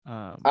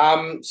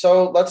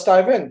So let's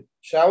dive in,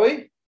 shall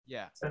we?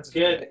 Yeah. Sounds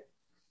good.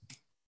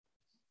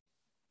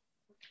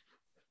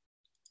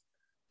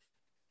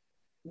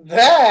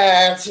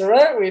 That's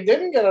right. We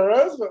didn't get a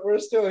rose, but we're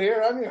still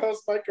here. I'm your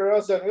host, Mike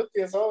Carosa, and with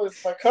me, as always,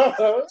 my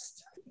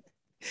co-host.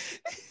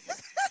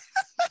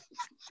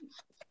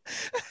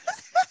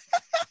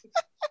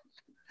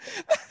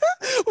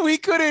 We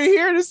couldn't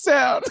hear the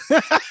sound. No,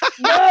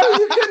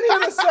 you couldn't hear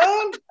the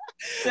sound?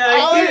 No,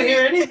 I can't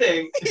hear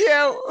anything.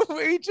 Yeah,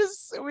 we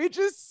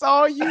just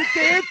saw you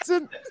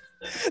dancing.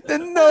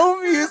 Then no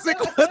music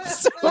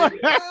whatsoever.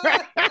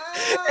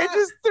 It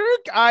just through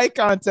eye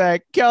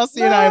contact.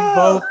 Kelsey and I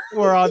both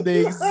were on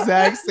the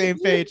exact same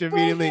page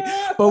immediately.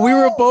 But we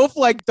were both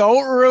like,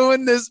 don't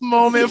ruin this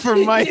moment for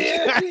Mike.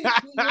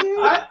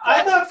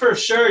 I thought for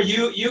sure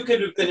you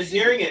could have been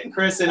hearing it,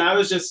 Chris, and I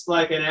was just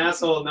like an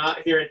asshole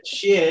not hearing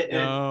shit. And,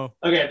 No.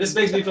 okay, this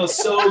makes me feel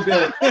so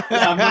good.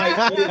 I'm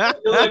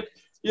like,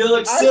 you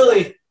look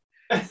silly.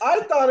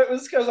 I thought it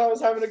was because I was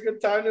having a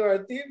good time to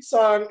our theme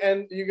song,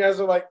 and you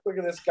guys are like, look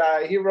at this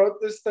guy. He wrote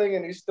this thing,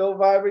 and he's still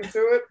vibing to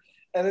it.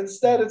 And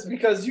instead, it's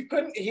because you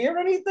couldn't hear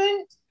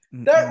anything?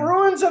 That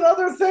ruins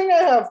another thing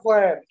I have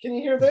planned. Can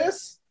you hear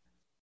this?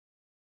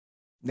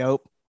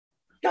 Nope.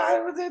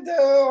 God, what did they do?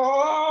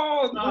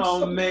 Oh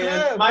so man.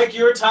 bad. Mike,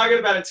 you were talking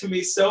about it to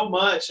me so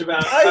much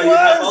about I how you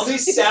have all was.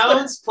 these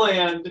sounds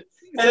planned.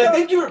 And I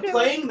think you were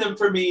playing them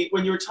for me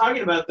when you were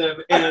talking about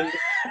them. And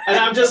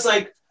I'm just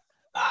like,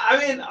 I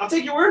mean, I'll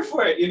take your word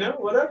for it,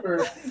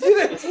 whatever. You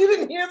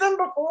didn't hear them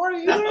before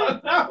either?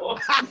 No.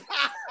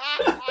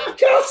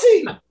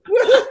 Kelsey! No!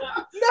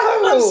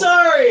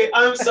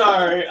 I'm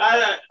sorry.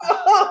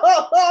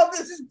 Oh,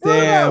 this is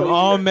brutal. Damn,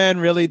 all men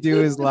really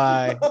do is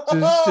lie.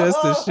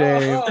 Just a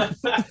shame.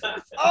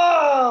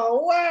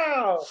 Oh,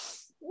 wow.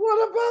 What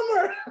a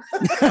bummer.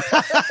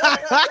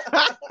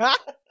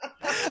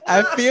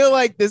 I feel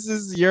like this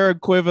is your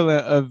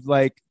equivalent of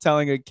like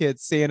telling a kid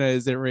Santa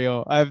isn't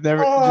real. I've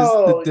never just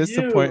the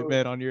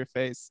disappointment on your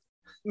face.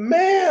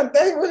 Man,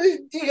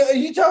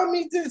 you telling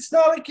me it's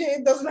not a kid?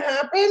 It doesn't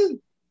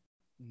happen?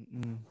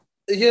 Mm-mm.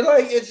 You're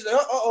like,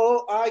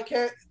 I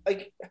can't.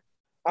 Like,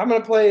 I'm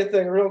gonna play a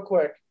thing real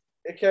quick,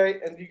 okay?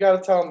 And you gotta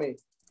tell me.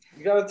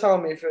 You gotta tell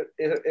me if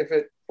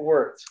it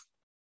worked.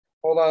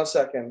 Hold on a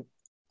second.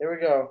 Here we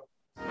go.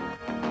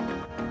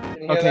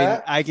 Can you hear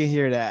that? I can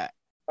hear that.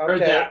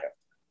 Okay.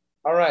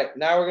 All right.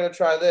 Now we're gonna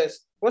try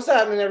this. What's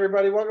happening,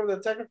 everybody? Welcome to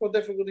the Technical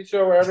Difficulty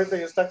Show, where everything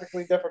is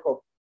technically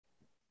difficult.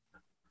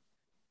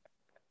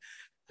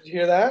 Did you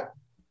hear that?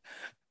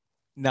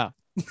 No.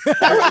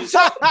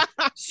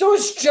 So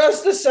it's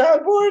just the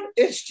soundboard?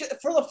 It's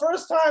just, for the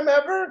first time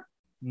ever?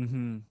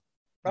 Mm-hmm.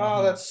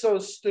 Oh, that's so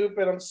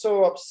stupid. I'm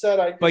so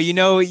upset. But you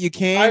know what you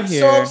can I'm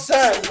hear? so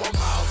upset.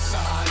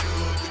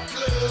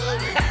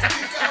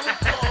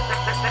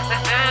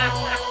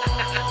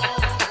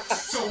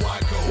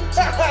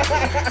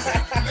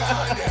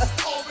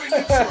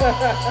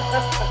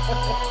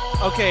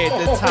 Okay,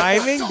 the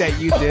timing that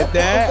you did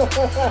that,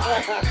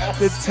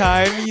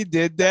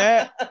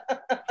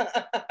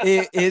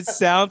 it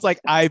sounds like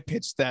I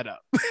pitched that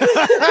up.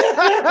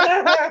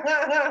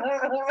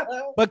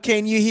 But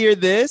can you hear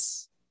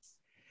this?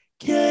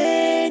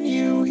 Can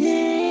you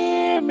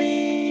hear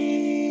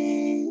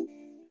me?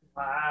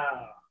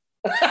 Wow.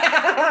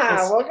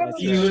 Welcome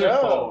to the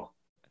show.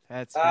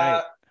 That's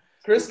right.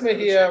 Chris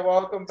Mejia,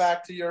 welcome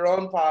back to your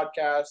own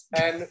podcast.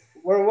 And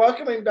we're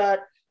welcoming back,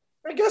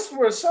 I guess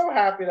we're so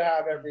happy to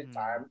have every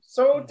time.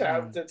 So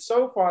talented,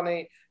 so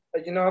funny.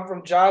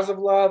 From Jaws of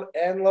Love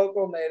and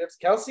Local Natives,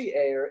 Kelsey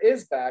Ayer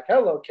is back.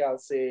 Hello,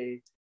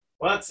 Kelsey.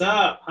 What's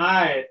up?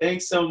 Hi.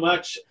 Thanks so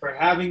much for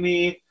having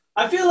me.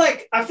 I feel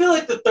like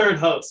the third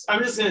host.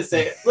 I'm just gonna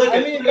say it. Look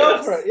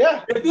Go for it.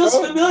 Yeah. It feels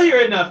familiar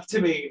enough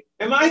to me.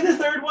 Am I the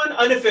third one?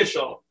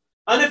 Unofficial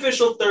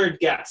third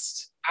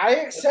guest. I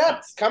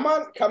accept. Come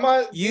on.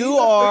 You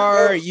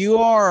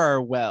are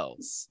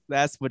Wells.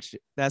 That's what you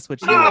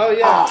Oh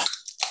yeah.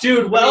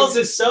 Dude, Wells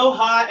is so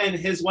hot and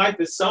his wife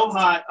is so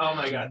hot. Oh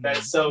my god, that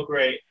is so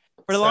great.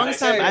 For the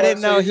longest time, I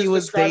didn't know he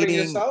was dating.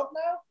 Yourself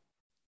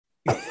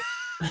now?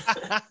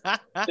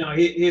 No,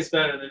 he's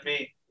better than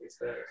me. He's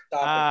better.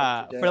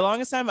 For the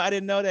longest time, I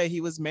didn't know that he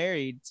was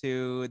married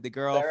to the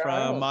girl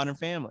from Modern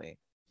Family.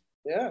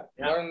 Yeah,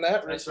 learned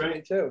that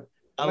recently too.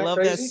 I love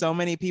that so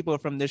many people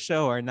from this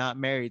show are not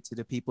married to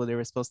the people they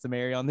were supposed to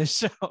marry on this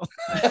show.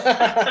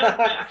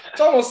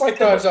 It's almost like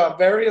there's a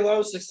very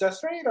low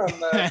success rate on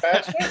the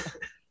Bachelor.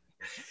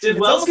 Did It's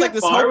Wells almost like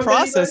this whole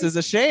process is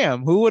a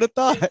sham. Who would have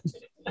thought?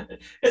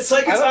 It's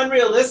like it's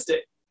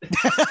unrealistic.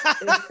 So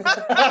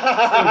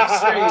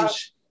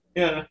strange.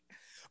 Yeah.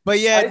 But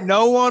yet,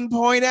 no one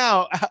point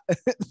out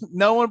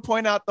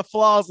the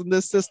flaws in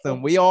this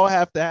system. We all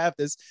have to have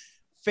this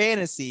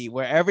fantasy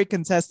where every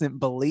contestant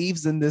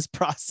believes in this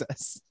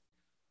process.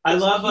 I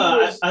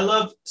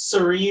love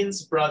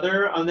Serene's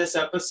brother on this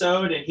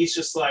episode, and he's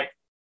just like,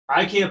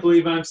 I can't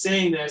believe I'm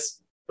saying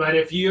this, but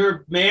if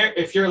you're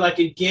like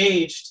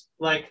engaged,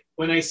 like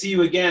when I see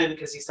you again,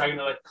 because he's talking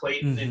to like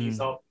Clayton and he's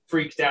all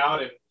freaked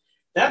out, and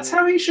that's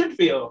how he should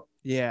feel.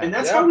 Yeah. And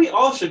that's how we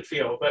all should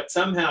feel. But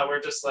somehow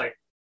we're just like,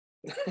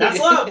 that's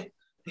love.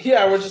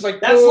 Yeah, we're just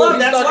like, that's love.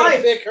 That's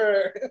life. Pick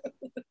her.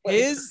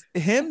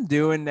 Him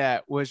doing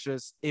that was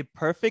just, it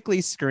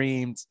perfectly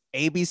screamed.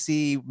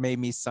 ABC made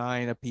me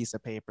sign a piece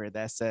of paper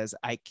that says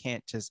I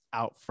can't just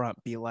out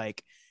front be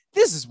like,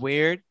 this is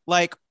weird.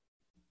 Like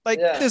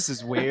this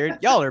is weird.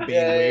 Y'all are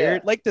being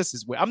weird. Like, this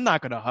is weird. I'm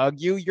not gonna hug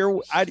you.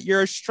 You're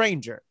a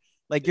stranger.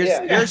 Like you're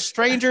a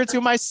stranger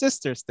to my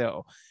sister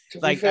still.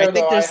 Like fair, I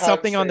think there's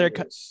something on their.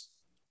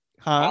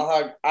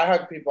 I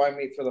hug people I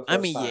meet for the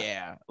first time.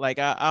 Yeah, like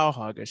I'll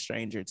hug a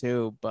stranger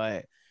too,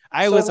 but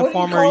I was a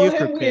former youth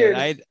group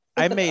kid.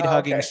 I made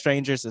hugging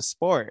strangers a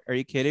sport. Are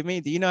you kidding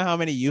me? Do you know how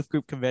many youth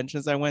group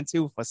conventions I went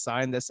to with a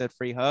sign that said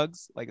free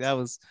hugs? Like that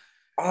was.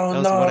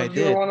 Oh no, what I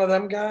did. You were one of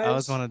them guys? I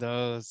was one of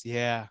those.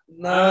 Yeah.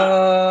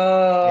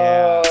 No.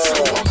 Yeah.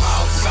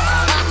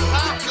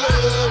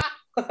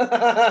 God,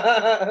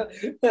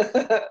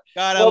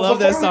 I love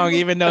that song,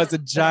 even though it's a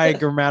giant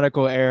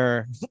grammatical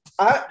error.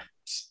 I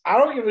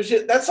don't give a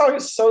shit. That song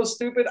is so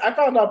stupid. I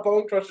found out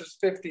Bone Crusher's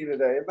 50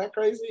 today. Isn't that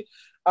crazy?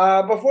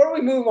 Before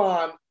we move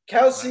on,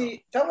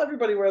 Kelsey, tell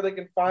everybody where they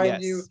can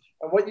find you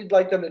and what you'd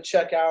like them to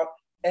check out.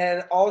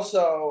 And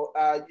also,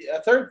 a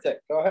third thing.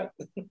 Go ahead.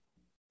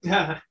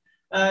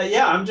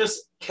 I'm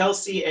just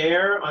Kelsey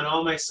Air on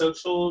all my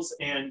socials,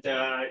 and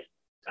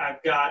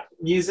I've got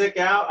music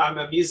out. I'm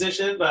a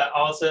musician, but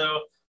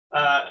also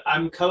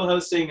I'm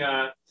co-hosting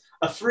a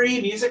free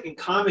music and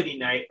comedy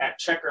night at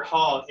Checker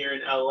Hall here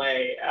in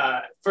LA,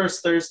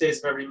 first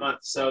Thursdays of every month.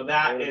 So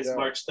that is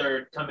March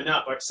 3rd coming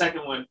up. Our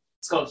second one,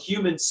 it's called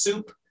Human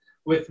Soup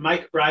with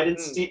Mike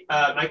Bridenstine.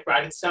 Mike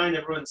Bridenstine,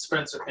 everyone's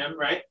friends with him,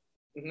 right?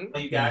 Mm-hmm.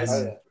 You guys?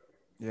 Oh,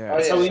 yeah.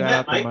 That's how we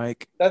met,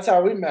 Mike. That's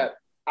how we met.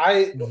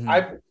 I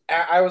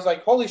was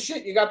like, holy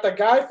shit, you got the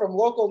guy from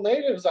Local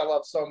Natives I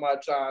love so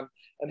much on.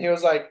 And he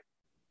was like,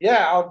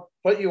 yeah, I'll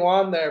put you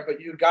on there, but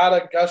you got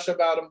to gush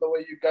about him the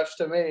way you gush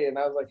to me. And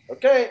I was like,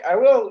 okay, I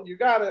will. You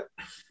got it.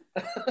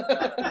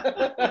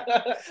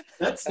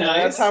 That's nice.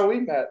 That's how we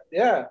met.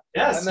 Yeah.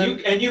 Yes,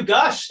 and you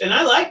gushed, and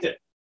I liked it.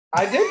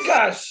 I did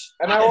gush,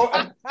 and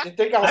you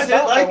think I'll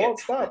stop? I won't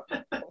stop.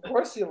 Of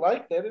course, you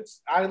liked it.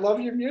 I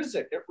love your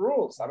music. It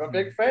rules. I'm a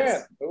big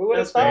fan. Who would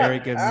have thought? Very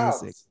good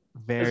music.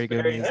 Very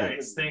good music.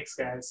 Nice. Thanks,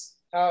 guys.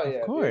 Oh yeah,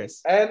 of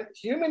course. Dude. And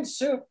Human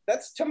Soup.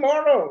 That's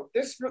tomorrow.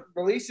 This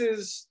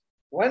releases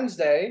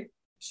Wednesday,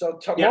 so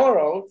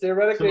tomorrow,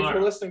 theoretically, if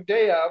you're listening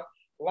day of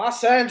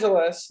Los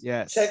Angeles,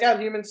 check out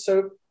Human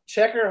Soup,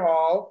 Checker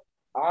Hall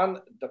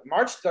on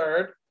March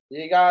 3rd.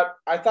 You got,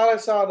 I thought I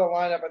saw the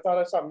lineup. I thought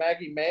I saw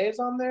Maggie May is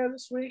on there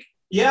this week.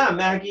 Yeah,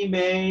 Maggie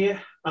May,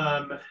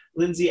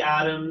 Lindsay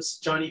Adams,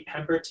 Johnny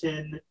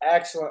Pemberton.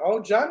 Excellent. Oh,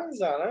 Johnny's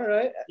on. All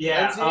right.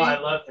 Yeah. Lindsay. Oh, I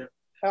love him.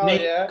 Hell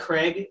Nate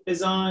Craig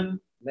is on.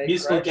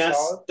 Musical Craig, guest,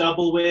 solid.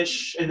 Double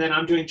Wish, and then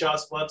I'm doing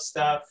Jaws Love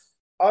stuff.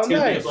 Oh, it's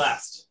gonna be a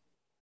blast.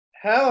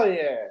 Hell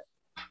yeah!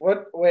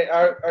 What? Wait,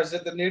 is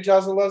it the new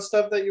Jaws of Love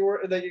stuff that you're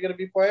gonna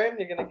be playing?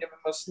 You're gonna give him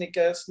a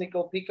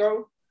sneako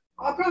pico?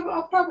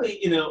 I'll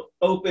probably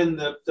open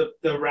the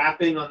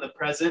wrapping on the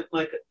present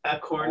like a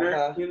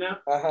corner, You know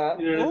what I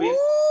mean?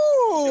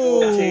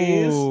 Ooh.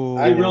 Be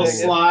real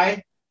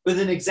sly with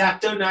an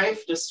X-Acto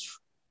knife, just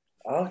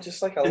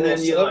like a little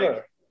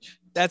sliver.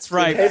 That's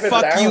right.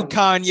 Fuck you,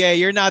 Kanye.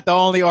 You're not the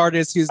only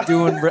artist who's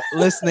doing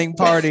listening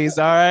parties,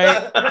 all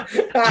right?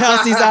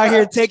 Kelsey's out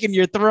here taking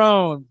your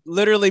throne.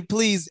 Literally,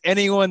 please,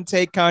 anyone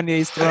take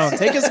Kanye's throne.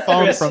 Take his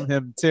phone from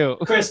him, too.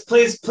 Chris,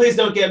 please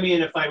don't get me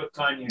in a fight with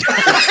Kanye.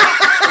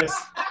 Chris,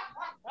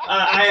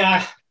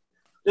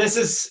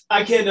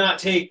 I cannot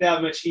take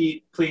that much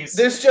heat, please.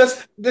 This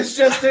just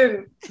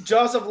in.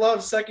 Jaws of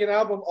Love's second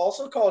album,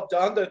 also called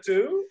Donda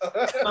 2.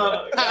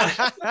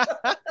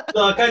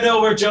 Look, I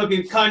know we're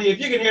joking. Kanye, if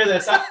you can hear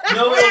this, I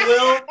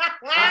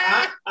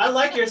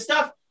like your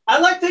stuff. I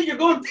like that you're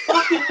going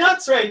fucking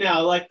nuts right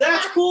now. Like,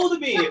 that's cool to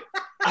me.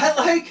 I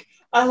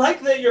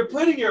like that you're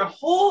putting your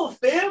whole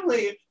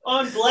family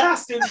on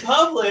blast in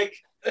public.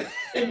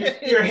 And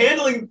you're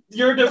handling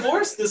your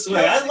divorce this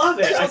way. I love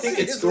it. I think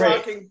it's great.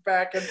 Rocking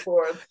back and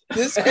forth.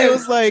 This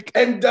feels like,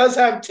 and does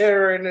have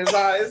terror in his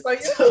eyes.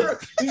 Like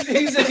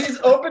he's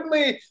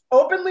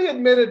openly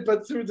admitted,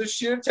 but through the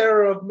sheer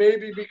terror of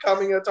maybe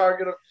becoming a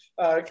target of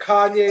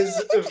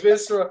Kanye's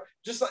viscera,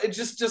 just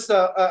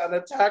an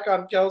attack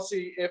on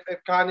Kelsey if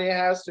Kanye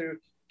has to.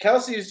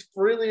 Kelsey's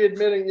freely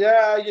admitting,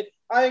 I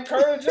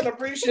encourage and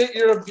appreciate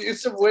your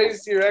abusive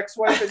ways to your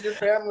ex-wife and your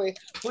family.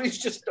 Please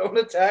just don't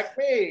attack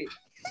me.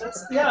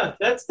 That's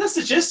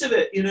the gist of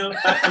it, I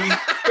mean,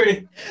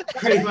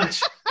 pretty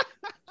much.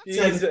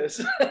 Jesus.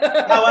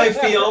 How I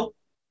feel.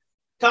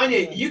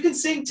 Kanye, you can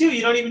sing too.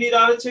 You don't even need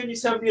autotune. You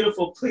sound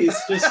beautiful. Please,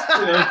 just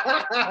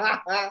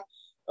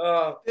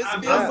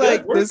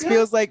This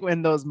feels like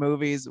when those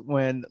movies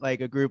when like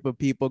a group of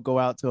people go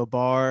out to a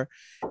bar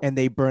and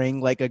they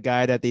bring like a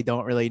guy that they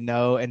don't really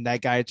know, and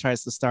that guy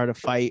tries to start a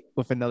fight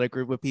with another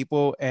group of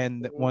people,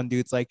 and one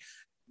dude's like,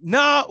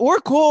 no,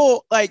 we're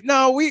cool. Like,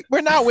 no,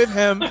 we're not with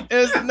him.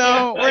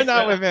 We're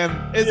not with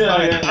him. It's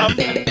fine.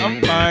 I'm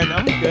fine.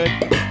 I'm good.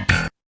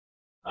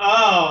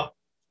 Oh,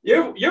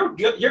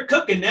 you're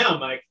cooking now,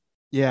 Mike.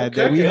 Yeah,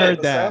 Okay, we good. heard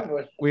The that.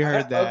 sandwich. We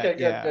heard that. Okay, good,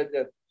 Yeah.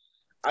 good.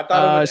 I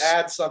thought it would Sh-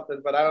 add something,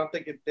 but I don't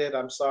think it did.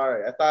 I'm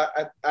sorry. I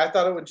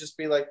thought it would just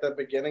be like the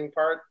beginning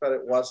part, but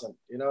it wasn't.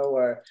 You know,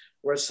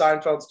 where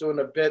Seinfeld's doing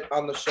a bit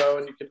on the show,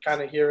 and you could kind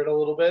of hear it a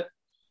little bit.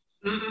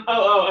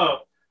 Oh.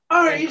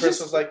 All right, And Chris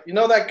was like, "You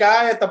know that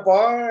guy at the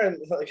bar?" And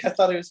like, I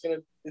thought he was gonna.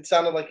 It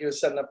sounded like he was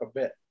setting up a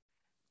bit.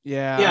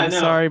 Yeah, Yeah, I'm no.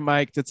 sorry,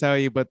 Mike, to tell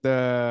you, but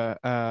the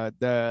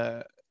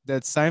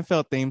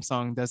Seinfeld theme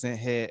song doesn't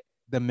hit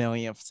the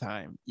millionth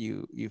time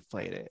you've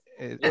played it.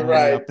 It's You're only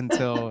right. up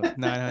until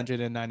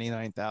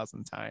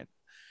 999,000 times.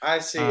 I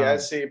see.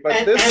 But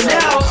and, this and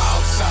one,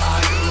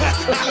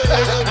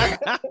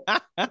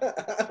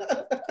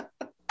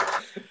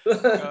 Go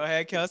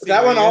ahead, Kelsey.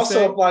 that what one you also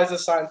say? applies to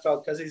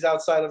Seinfeld because he's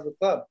outside of the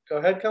club. Go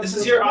ahead, Kelsey. this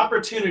is your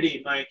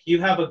opportunity, Mike. You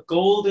have a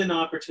golden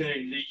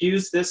opportunity to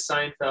use this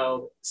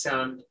Seinfeld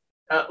sound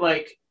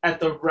at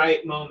the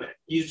right moment.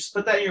 You just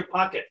put that in your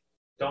pocket.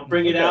 Don't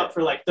bring it out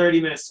for like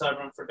 30 minutes so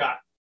everyone forgot.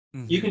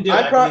 You can do it.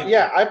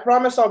 I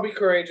promise I'll be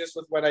courageous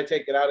with when I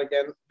take it out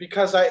again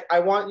because I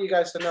want you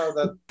guys to know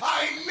that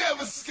I ain't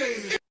never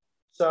skated.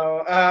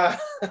 So I'm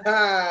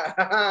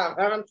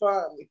having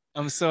fun.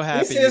 I'm so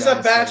happy. This is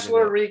a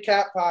Bachelor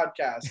recap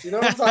podcast. You know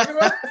what I'm talking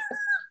about?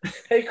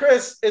 Hey,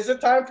 Chris, is it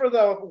time for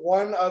the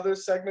one other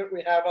segment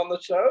we have on the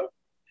show?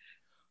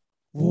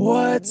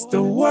 What's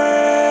the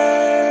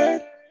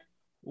word?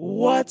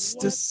 What's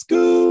the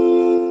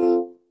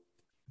scoop?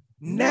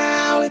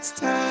 Now it's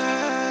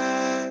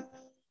time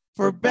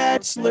for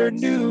Bachelor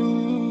News.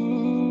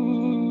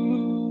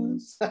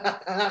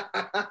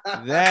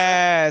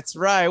 That's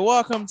right.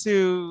 Welcome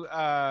to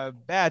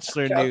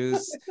Bachelor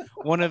News,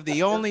 one of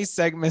the only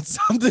segments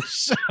on the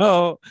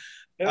show.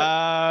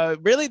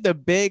 Really, the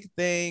big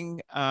thing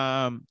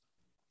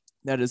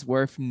that is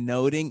worth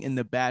noting in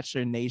the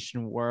Bachelor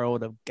Nation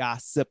world of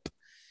gossip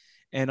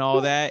and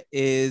all that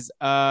is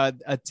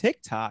a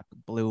TikTok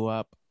blew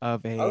up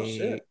of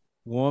a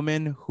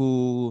woman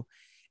who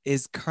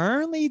is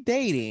currently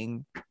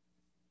dating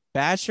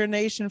Bachelor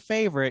Nation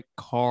favorite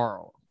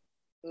Carl.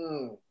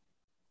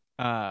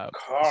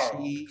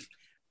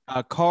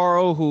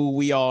 Carl, who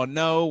we all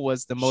know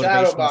was the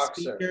motivational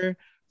speaker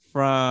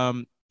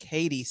from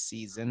Katie's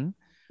season.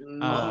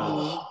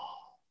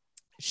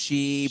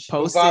 She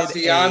posted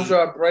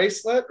Deandra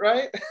bracelet,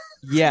 right?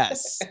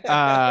 Yes.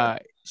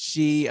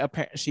 She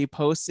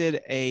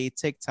posted a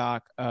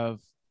TikTok of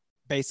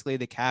basically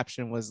the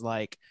caption was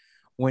like,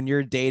 when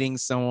you're dating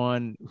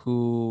someone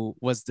who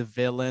was the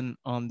villain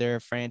on their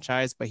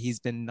franchise, but he's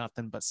been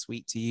nothing but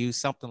sweet to you,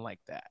 something like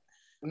that.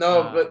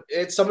 No, but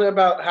it's something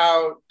about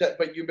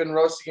but you've been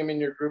roasting him in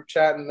your group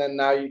chat, and then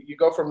now you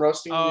go from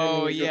roasting him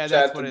in your group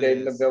chat to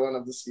dating the villain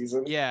of the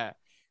season. Yeah.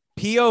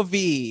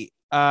 POV.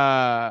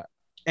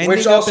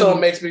 Which also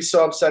makes me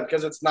so upset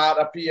because it's not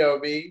a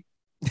POV.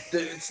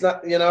 It's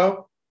not,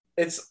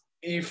 it's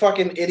you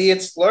fucking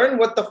idiots. Learn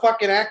what the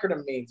fucking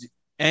acronym means.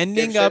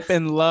 Ending up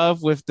in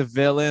love with the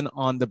villain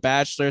on The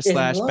Bachelor /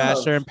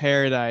 Bachelor in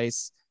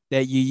Paradise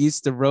that you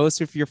used to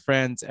roast with your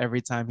friends every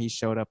time he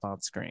showed up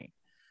on screen.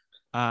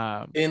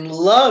 In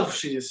love,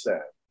 she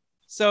said.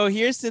 So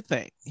here's the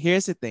thing.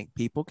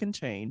 People can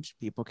change.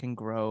 People can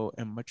grow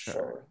and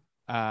mature.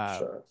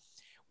 Sure.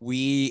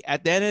 We,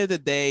 at the end of the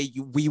day,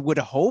 we would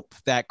hope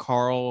that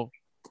Carl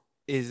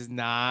is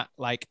not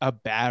like a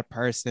bad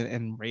person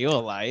in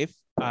real life.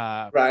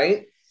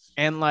 Right.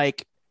 And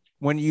like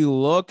when you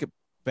look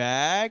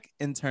back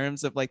in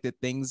terms of like the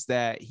things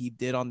that he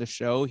did on the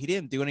show, he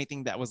didn't do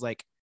anything that was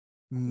like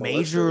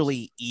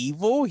majorly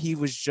evil. He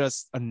was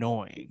just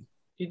annoying.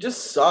 He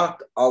just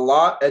sucked a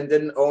lot and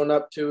didn't own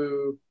up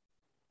to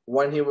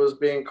when he was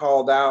being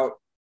called out.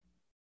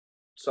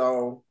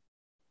 So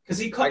because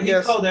he threw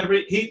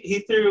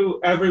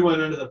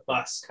everyone under the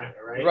bus, kind of,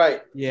 right?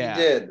 Right. Yeah.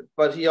 He did,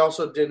 but he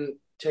also didn't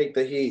take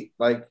the heat.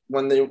 Like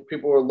when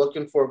people were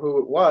looking for who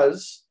it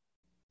was,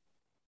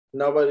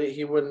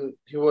 he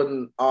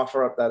wouldn't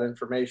offer up that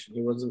information.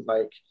 He wasn't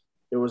like,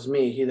 it was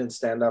me. He didn't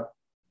stand up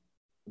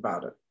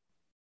about it.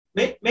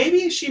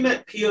 Maybe she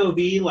meant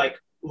POV, like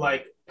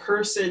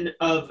person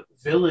of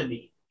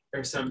villainy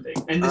or something.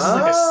 And this is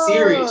like a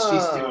series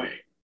she's doing.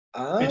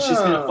 And she's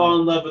going to fall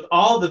in love with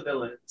all the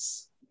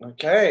villains.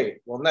 Okay.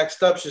 Well,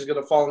 next up, she's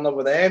going to fall in love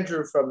with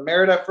Andrew from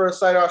Married at First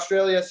Sight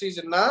Australia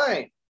season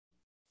 9.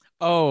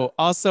 Oh,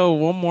 also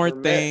one more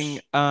thing.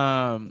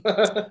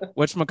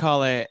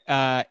 Whatchamacallit?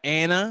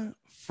 Anna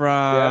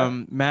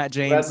from Matt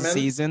James'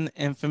 season,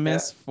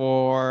 infamous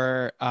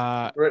for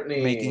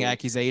making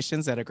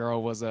accusations that a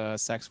girl was a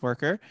sex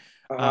worker.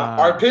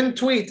 Our pinned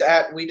tweet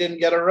at We Didn't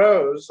Get a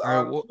Rose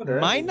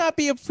might not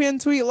be a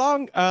pinned tweet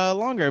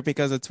longer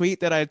because a tweet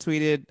that I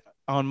tweeted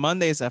on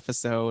Monday's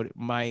episode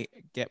might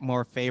get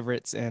more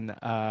favorites and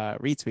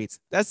retweets.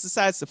 That's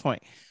besides the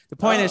point. The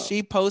point is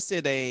she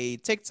posted a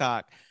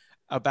TikTok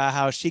about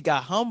how she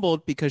got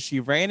humbled because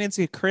she ran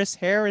into Chris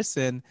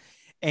Harrison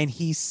and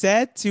he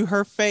said to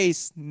her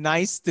face,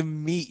 "Nice to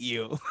meet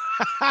you."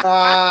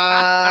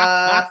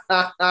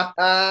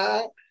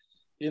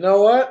 You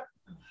know what?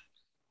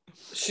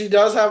 She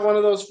does have one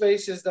of those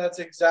faces that's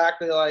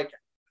exactly like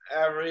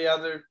every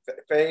other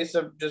face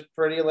of just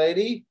pretty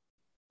lady,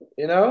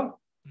 you know?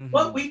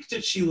 What week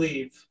did she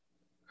leave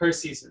her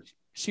season?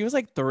 She was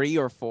like 3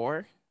 or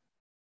 4.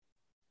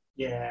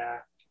 Yeah.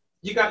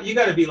 You got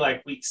to be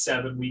like week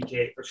 7, week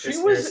 8 for Chris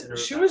Harrison.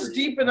 She was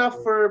deep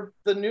enough for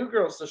the new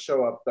girls to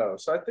show up though.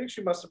 So I think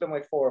she must have been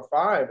like 4 or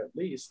 5 at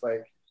least.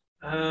 Like,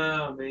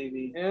 oh,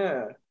 maybe.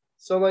 Yeah.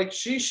 So like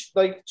she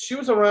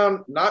was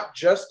around not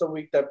just the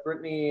week that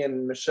Brittany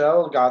and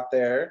Michelle got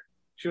there.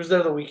 She was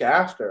there the week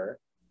after.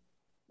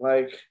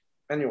 Like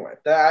anyway,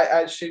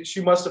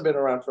 she must have been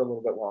around for a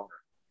little bit longer.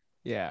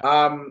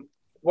 Yeah.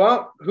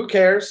 Well, who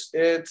cares?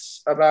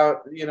 It's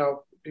about,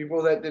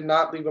 people that did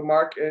not leave a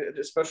mark,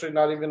 especially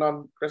not even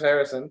on Chris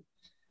Harrison.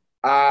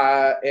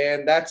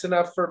 And that's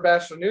enough for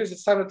Bachelor News.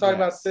 It's time to talk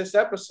about this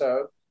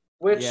episode,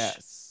 which,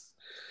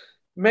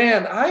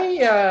 man,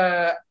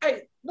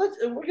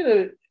 we're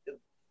gonna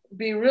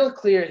be real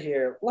clear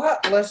here. A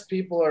lot less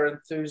people are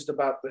enthused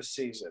about this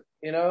season,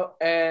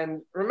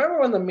 And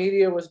remember when the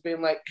media was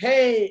being like,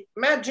 "Hey,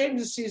 Matt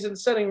James' season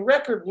setting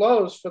record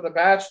lows for The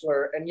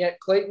Bachelor, and yet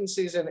Clayton's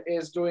season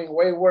is doing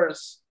way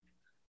worse."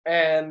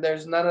 And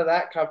there's none of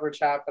that coverage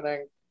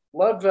happening.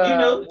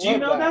 Do you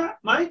know that,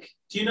 Mike?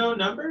 Do you know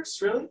numbers,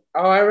 really?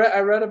 Oh,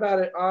 I read about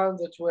it on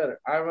the Twitter.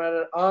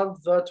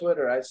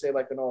 I say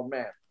like an old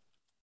man.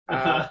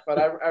 But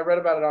I read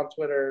about it on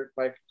Twitter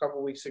like a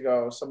couple weeks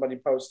ago. Somebody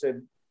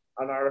posted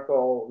an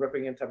article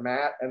ripping into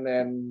Matt, and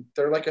then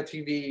they're like a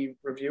TV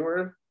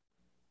reviewer,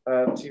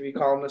 TV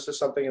columnist or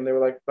something, and they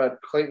were like,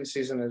 but Clayton's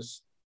season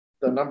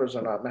the numbers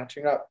are not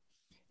matching up.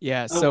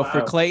 Yeah, so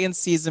for Clayton's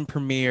season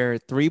premiere,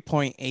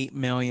 3.8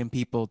 million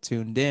people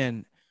tuned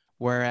in,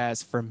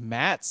 whereas for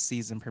Matt's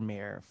season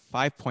premiere,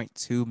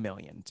 5.2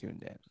 million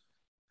tuned in.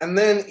 And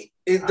then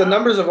the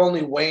numbers have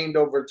only waned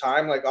over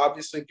time. Like,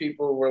 obviously,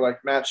 people were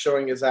like, Matt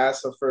showing his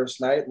ass the first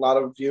night. A lot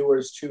of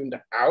viewers tuned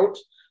out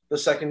the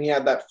second he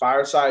had that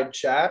fireside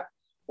chat.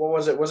 What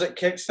was it? Was it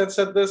Kix that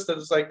said this? That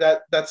was like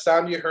that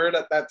sound you heard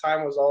at that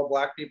time was all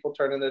black people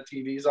turning their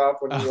TVs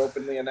off when he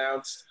openly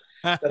announced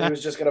that he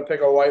was just going to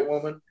pick a white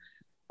woman.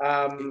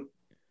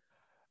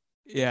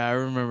 Yeah, I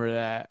remember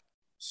that.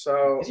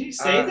 So did you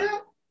say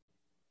that?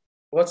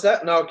 What's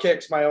that? No,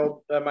 Kix, my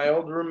old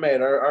roommate,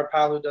 our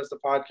pal who does the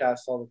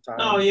podcast all the time.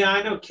 Oh yeah,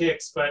 I know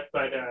Kix, but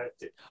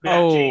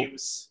Matt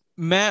James.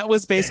 Matt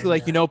was basically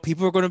like,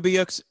 people are going to be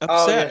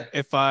upset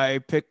if I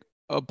pick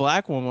a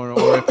black woman,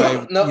 or if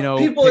I, no,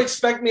 people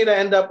expect me to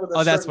end up with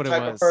a certain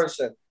type of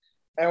person,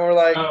 and we're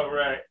like, oh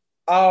right,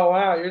 oh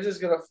wow, you're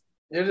just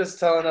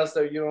telling us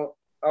that you don't.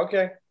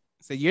 Okay.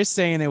 So you're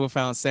saying it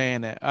without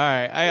saying it. All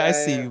right. I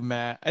see you,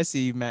 Matt. I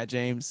see you, Matt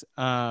James.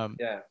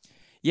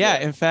 Yeah.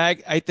 In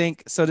fact, I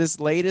think so.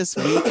 This latest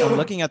week, I'm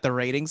looking at the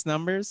ratings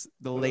numbers.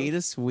 The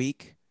latest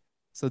week,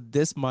 so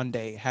this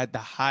Monday had the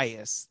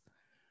highest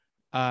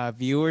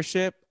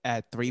viewership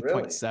at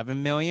 3.7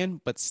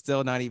 million, but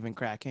still not even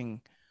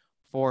cracking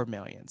 4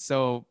 million.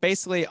 So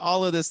basically,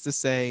 all of this to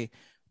say,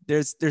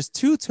 there's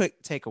two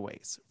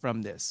takeaways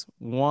from this.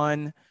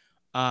 One,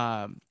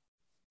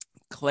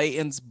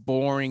 Clayton's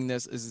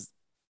boringness is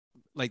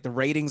like the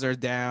ratings are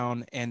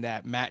down, and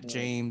that Matt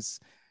James,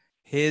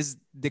 his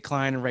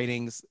decline in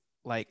ratings,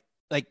 like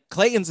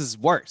Clayton's is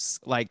worse.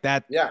 Like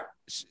that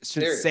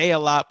should say a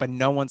lot, but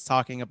no one's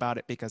talking about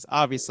it because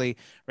obviously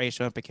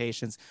racial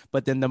implications.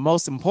 But then the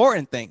most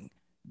important thing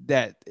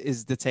that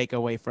is the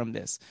takeaway from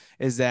this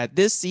is that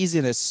this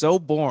season is so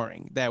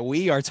boring that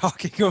we are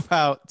talking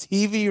about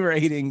TV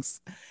ratings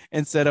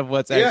instead of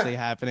what's actually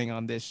happening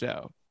on this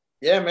show.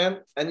 Yeah, man.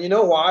 And you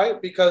know why?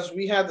 Because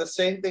we had the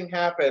same thing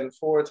happen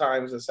 4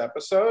 times this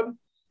episode,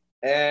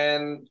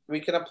 and we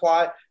can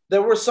apply.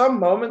 There were some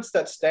moments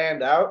that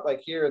stand out,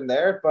 like here and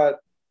there, but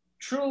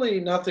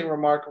truly nothing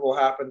remarkable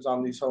happens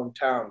on these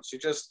hometowns. You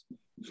just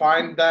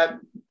find that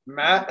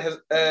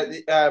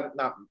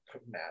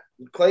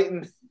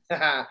Clayton's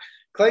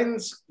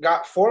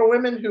got 4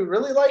 women who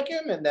really like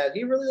him and that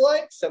he really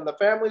likes, and the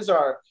families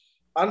are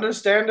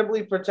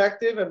understandably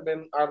protective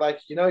and are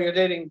like, you're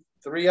dating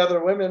 3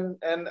 other women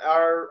and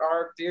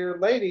our dear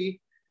lady,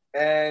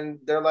 and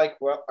they're like,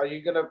 well, are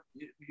you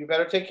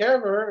better take care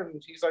of her,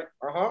 and he's like,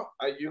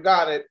 you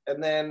got it,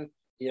 and then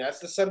he has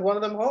to send one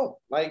of them home.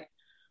 Like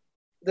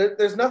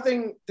there's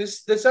nothing.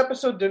 This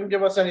episode didn't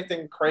give us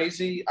anything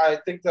crazy. I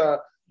think the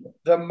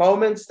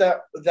moments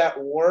that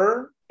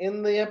were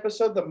in the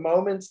episode, the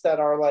moments that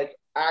are like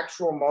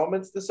actual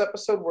moments this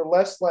episode, were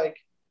less like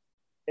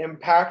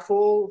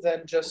impactful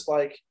than just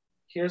like,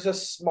 here's a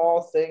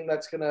small thing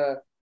that's gonna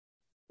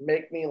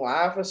make me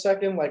laugh a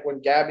second, like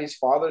when Gabby's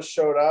father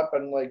showed up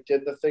and like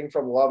did the thing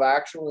from Love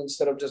Actually,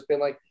 instead of just being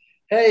like,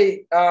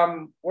 hey,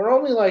 we're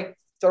only like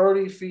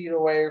 30 feet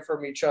away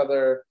from each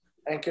other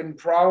and can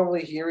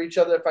probably hear each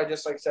other if I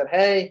just like said,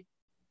 hey,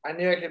 I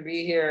knew I could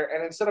be here.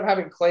 And instead of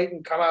having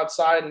Clayton come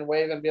outside and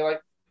wave and be like,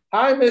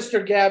 hi,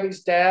 Mr.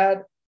 Gabby's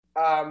dad,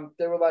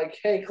 they were like,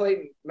 hey,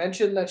 Clayton,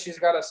 mention that she's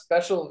got a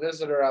special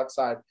visitor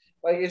outside.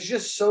 Like, it's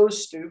just so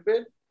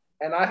stupid.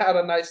 And I had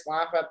a nice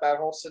laugh at that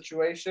whole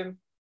situation.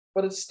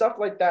 but it's stuff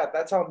like that.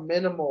 That's how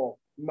minimal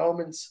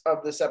moments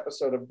of this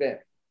episode have been.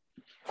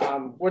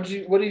 What do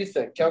you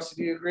think, Kelsey?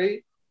 Do you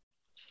agree?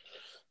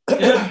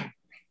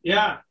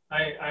 Yeah,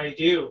 I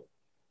do.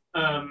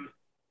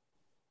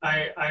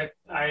 I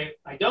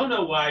don't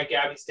know why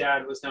Gabby's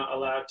dad was not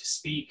allowed to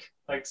speak.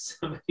 Like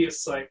somebody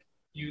was like,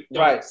 you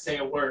don't say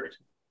a word.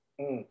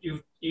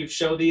 You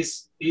show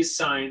these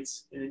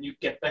signs and then you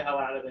get the hell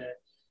out of there.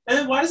 And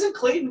then why doesn't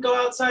Clayton go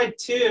outside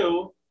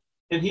too?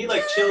 And he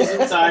like chills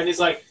inside and he's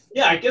like,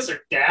 yeah, I guess her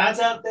dad's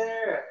out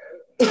there.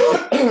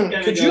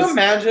 Could you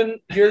imagine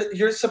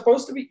you're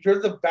supposed to be, you're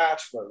the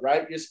bachelor,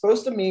 right? You're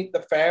supposed to meet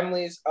the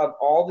families of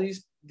all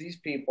these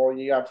people.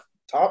 You have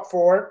top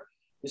 4.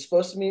 You're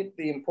supposed to meet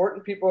the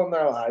important people in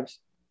their lives.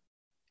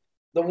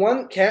 The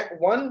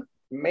one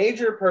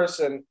major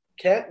person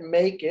can't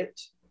make it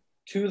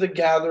to the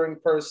gathering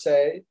per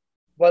se,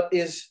 but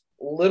is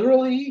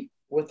literally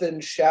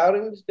within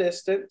shouting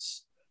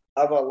distance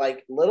of a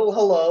like little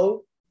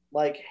hello,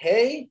 like,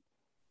 hey,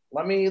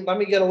 let me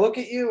get a look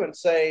at you and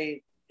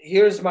say,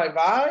 here's my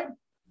vibe.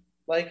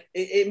 Like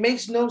it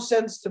makes no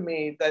sense to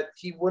me that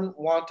he wouldn't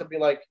want to be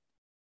like,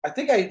 I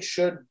think I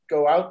should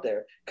go out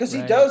there, because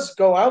he does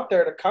go out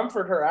there to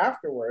comfort her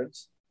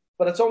afterwards,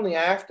 but it's only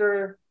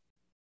after.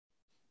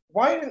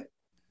 Why didn't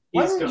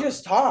you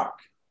just talk?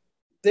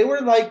 They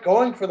were like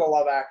going for the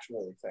Love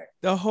Actually thing.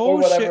 The whole or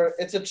whatever.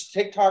 Shit. It's a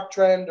TikTok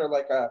trend or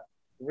like a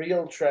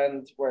real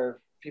trend where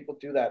people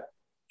do that.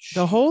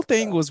 The whole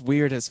thing was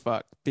weird as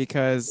fuck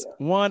because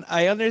one,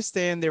 I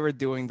understand they were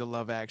doing the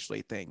Love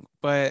Actually thing,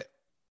 but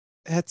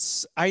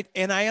I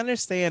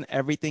understand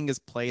everything is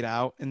played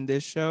out in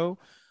this show.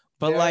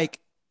 But like,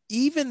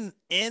 even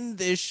in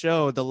this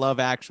show, the Love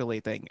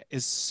Actually thing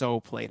is so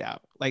played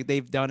out. Like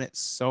they've done it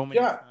so many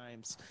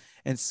times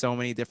in so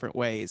many different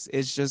ways.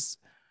 It's just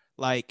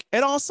like,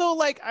 and also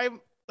like I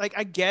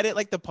get it.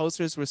 Like the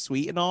posters were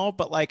sweet and all,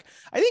 but like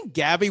I think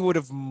Gabby would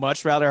have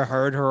much rather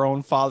heard her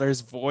own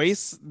father's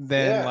voice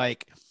than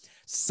like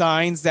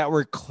signs that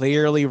were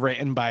clearly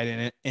written by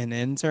an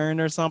intern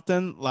or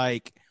something.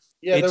 Like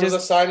there was a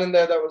sign in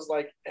there that was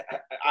like,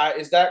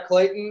 "Is that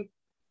Clayton?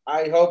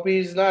 I hope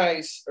he's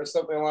nice," or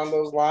something along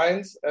those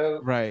lines.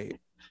 Right.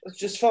 It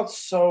just felt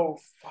so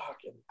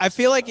fucking. I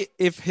feel like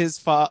if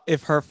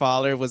her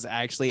father was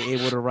actually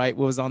able to write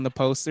what was on the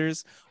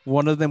posters,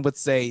 one of them would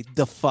say,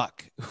 "The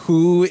fuck?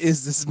 Who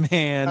is this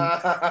man?"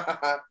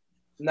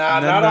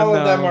 Not all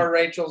of them are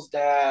Rachel's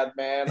dad,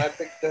 man. I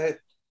think that,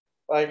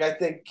 I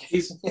think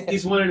he's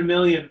one in a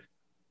million.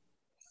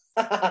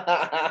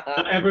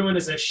 Everyone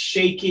is a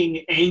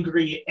shaking,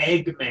 angry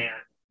egg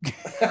man.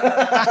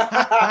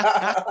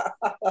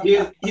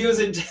 he was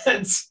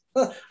intense.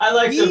 I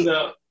liked him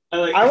though.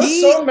 I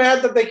was so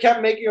mad that they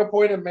kept making a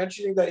point of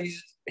mentioning that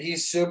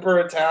he's super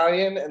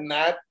Italian, and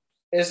that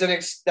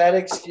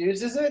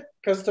excuses it.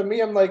 Because to me,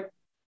 I'm like,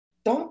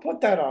 don't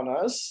put that on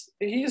us.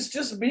 He's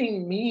just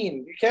being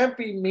mean. You can't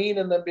be mean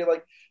and then be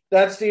like,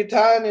 that's the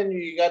Italian, and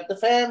you got the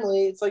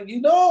family. It's like,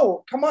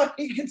 come on,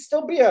 you can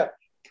still be a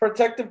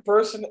protective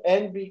person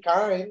and be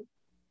kind.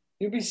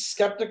 You'd be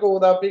skeptical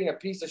without being a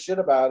piece of shit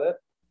about it.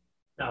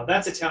 No,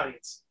 that's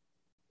Italians.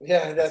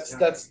 Yeah, that's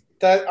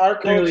our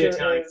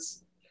culture is.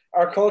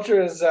 Our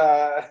culture is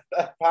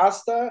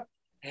pasta,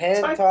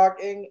 hand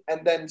talking,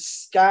 and then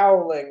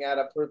scowling at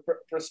a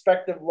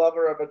prospective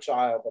lover of a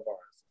child of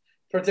ours,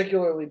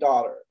 particularly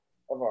daughter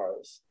of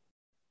ours.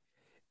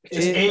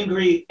 Just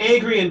angry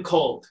and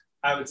cold.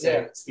 I would say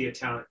it's the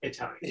Italians.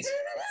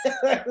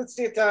 It's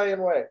the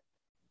Italian way.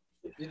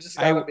 You just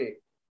gotta be.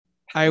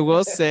 I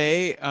will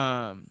say,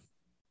 I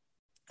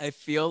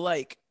feel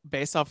like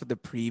based off of the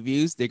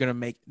previews,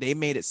 they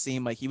made it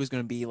seem like he was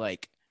gonna be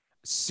like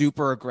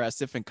super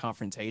aggressive and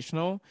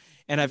confrontational,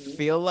 and I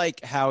feel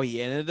like how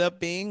he ended up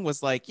being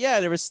was like,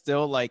 there was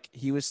still like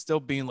he was still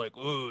being like,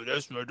 oh,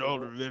 that's my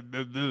daughter,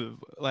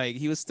 like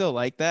he was still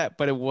like that,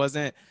 but it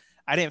wasn't.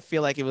 I didn't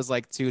feel like it was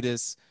like to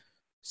this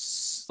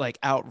like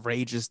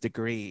outrageous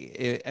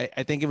degree.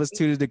 I think it was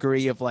to the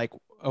degree of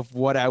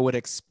what I would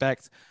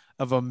expect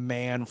of a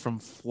man from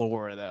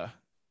Florida.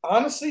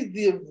 Honestly,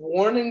 the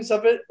warnings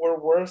of it were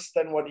worse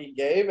than what he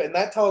gave, and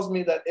that tells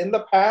me that in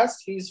the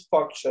past he's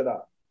fucked shit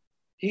up.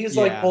 He's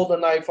like pulled a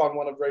knife on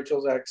one of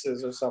Rachel's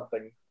exes or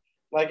something.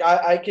 Like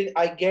I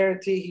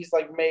guarantee he's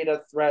like made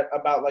a threat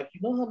about like,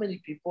 how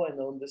many people I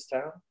know in this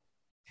town?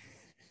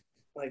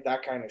 Like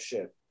that kind of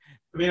shit.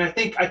 I mean, I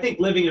think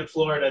living in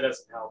Florida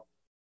doesn't help.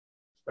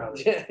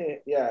 Probably.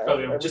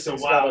 Probably just a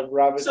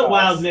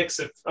wild mix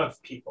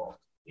of people.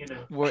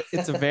 Well,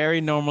 it's a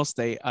very normal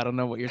state. I don't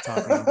know what you're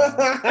talking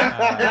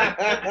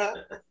about.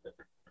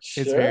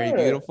 It's very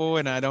beautiful,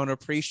 and I don't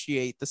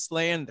appreciate the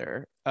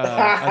slander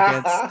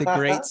against the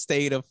great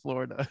state of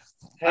Florida.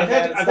 I've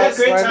had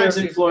great times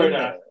in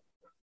Florida,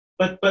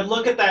 but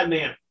look at that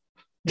man.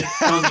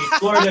 Tell me,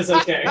 Florida's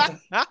okay.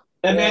 That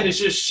man is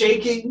just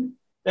shaking.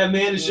 That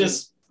man is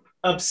just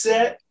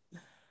upset.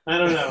 I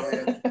don't know.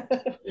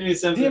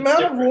 The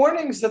amount of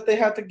warnings that they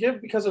had to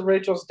give because of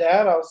Rachel's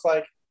dad, I was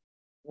like,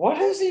 what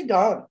has he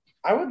done?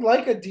 I would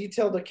like a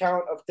detailed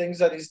account of things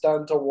that he's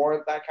done to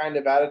warrant that kind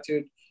of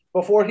attitude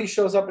before he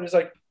shows up and he's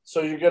like,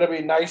 so you're gonna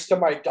be nice to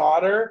my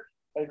daughter?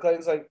 And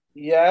Clayton's like,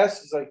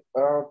 yes. He's like,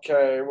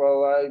 okay,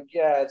 well, I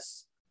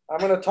guess I'm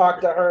gonna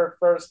talk to her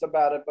first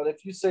about it. But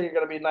if you say you're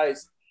gonna be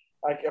nice,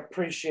 I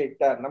appreciate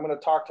that, and I'm gonna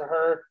talk to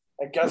her.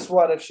 And guess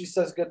what? If she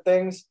says good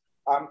things,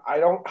 I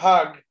don't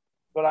hug,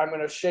 but I'm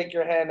gonna shake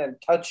your hand and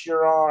touch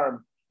your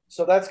arm.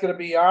 So that's gonna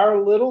be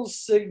our little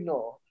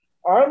signal.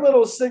 Our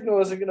little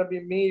signal isn't gonna be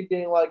me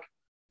being like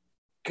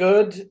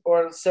good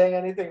or saying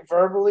anything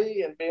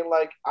verbally and being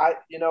like,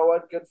 you know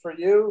what, good for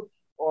you,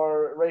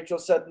 or Rachel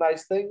said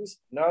nice things.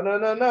 No, no,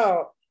 no,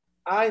 no.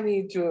 I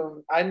need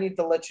to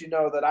let you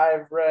know that I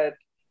have read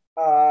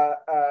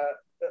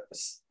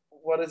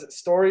what is it,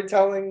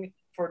 storytelling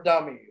for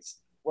dummies,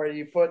 where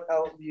you put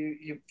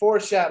you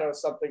foreshadow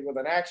something with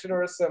an action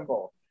or a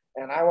symbol,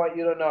 and I want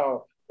you to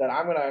know that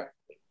I'm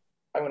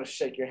gonna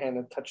shake your hand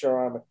and touch your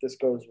arm if this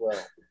goes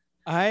well.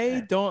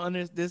 I don't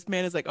understand. This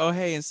man is like, oh,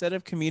 hey, instead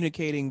of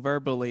communicating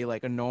verbally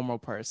like a normal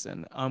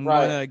person, I'm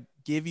Right. gonna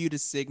give you the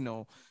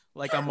signal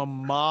like I'm a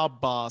mob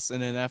boss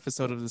in an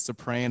episode of The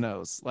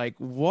Sopranos. Like,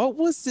 what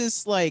was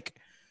this like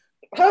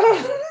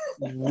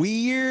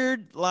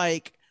weird?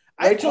 Like,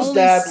 I've Rachel's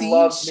only dad seen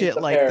loves Meet shit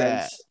the like that.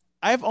 Parents.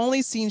 I've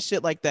only seen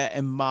shit like that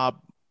in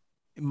mob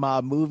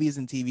movies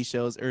and TV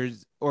shows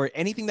or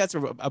anything that's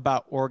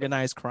about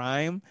organized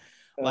crime.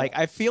 Like,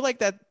 I feel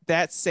like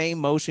that same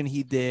motion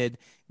he did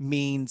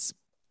means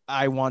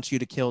I want you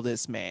to kill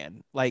this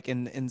man. Like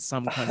in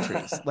some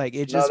countries, like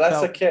it No, just that's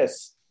felt. a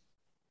kiss.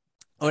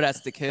 Oh,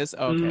 that's the kiss.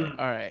 Okay, Mm.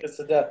 all right. It's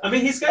a death. I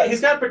mean, he's got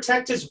to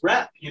protect his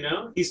rep. You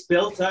know, he's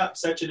built up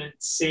such an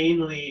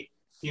insanely,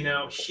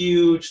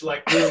 huge,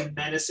 like really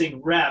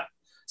menacing rep.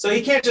 So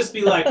he can't just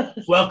be like,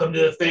 "Welcome to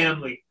the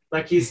family."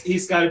 Like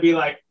he's got to be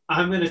like,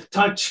 "I'm gonna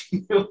touch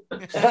you."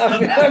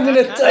 I'm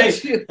gonna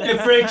touch you.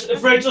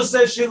 If Rachel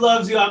says she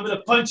loves you, I'm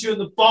gonna punch you in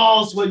the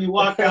balls when you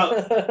walk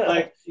out.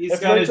 Like he's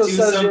got to do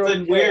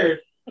something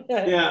weird.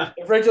 Yeah.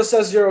 If Rachel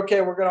says you're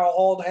okay, we're gonna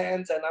hold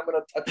hands and I'm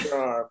gonna touch your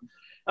arm.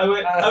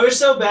 I wish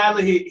so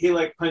badly he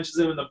like punches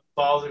him in the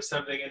balls or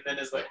something, and then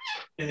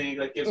he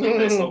like gives him a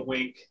nice little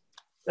wink.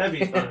 That'd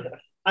be fun.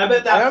 I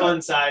bet that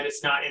fun side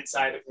is not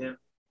inside of him.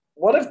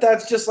 What if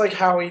that's just like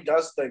how he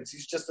does things?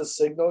 He's just a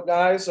signal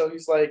guy, so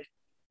he's like,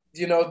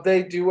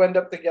 they do end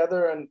up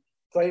together, and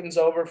Clayton's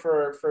over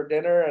for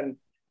dinner,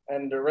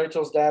 and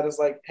Rachel's dad is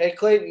like, "Hey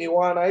Clayton, you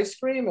want ice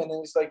cream?" And then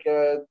he's like,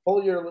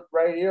 "Pull your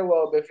right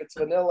earlobe if it's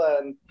vanilla,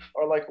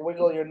 or like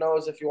wiggle your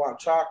nose if you want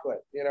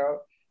chocolate,"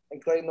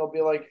 And Clayton will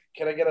be like,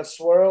 "Can I get a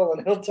swirl?"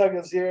 And he'll tug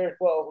his ear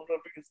while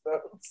rubbing his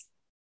nose.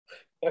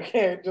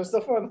 Okay, just a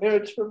fun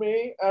image for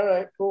me. All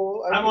right,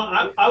 cool. I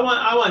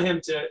want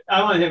him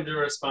to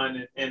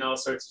respond in all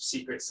sorts of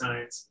secret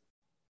signs.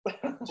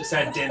 Just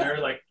had dinner,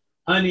 like,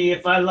 honey,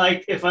 if I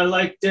like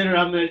dinner,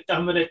 I'm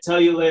gonna tell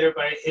you later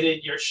by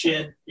hitting your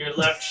shin, your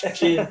left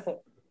shin.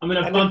 I'm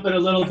gonna bump it a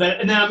little bit,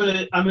 and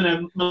then I'm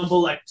gonna mumble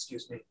like,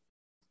 "Excuse me,"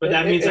 but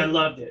that means I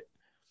loved it.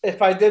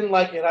 If I didn't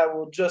like it, I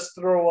will just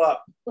throw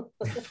up.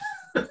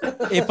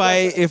 If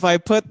I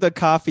put the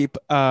coffee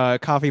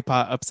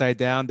pot upside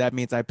down, that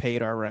means I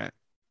paid our rent.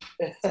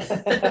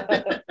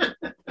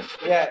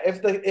 Yeah,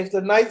 if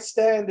the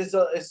nightstand is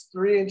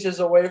 3 inches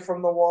away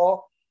from the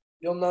wall,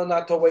 you'll know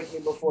not to wake me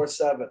before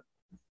 7.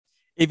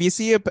 If you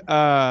see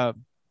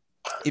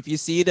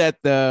that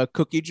the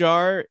cookie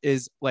jar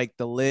is like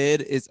the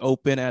lid is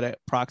open at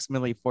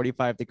approximately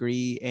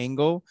 45-degree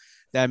angle,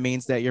 that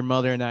means that your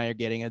mother and I are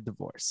getting a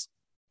divorce.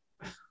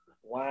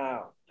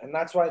 Wow. And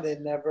that's why they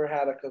never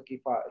had a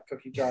cookie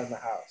jar in the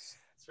house.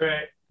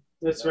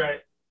 That's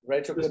right.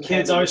 Rachel, the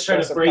kids always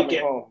try to break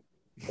it. Home.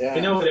 Yeah.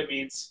 They know what it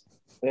means.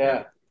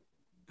 Yeah.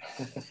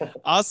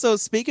 Also,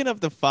 speaking of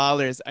the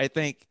fathers, I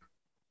think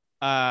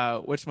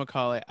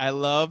whatchamacallit, I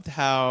loved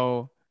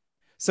how.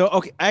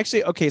 So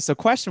so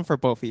question for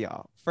both of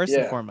y'all. First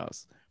and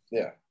foremost.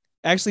 Yeah.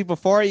 Actually,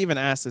 before I even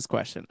ask this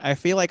question, I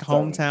feel like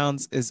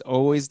Hometowns is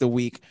always the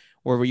week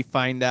where we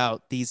find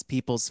out these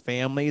people's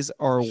families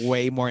are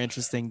way more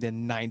interesting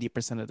than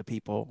 90% of the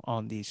people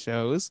on these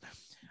shows.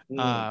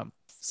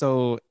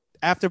 So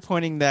after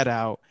pointing that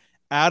out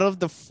of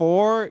the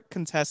 4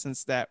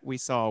 contestants that we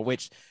saw,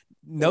 which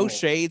no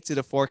shade to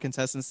the 4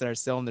 contestants that are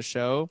still on the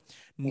show,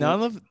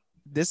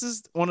 this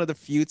is one of the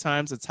few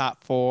times the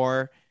top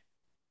 4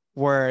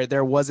 where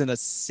there wasn't a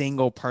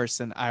single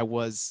person I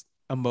was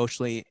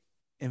emotionally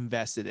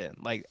invested in.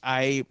 Like,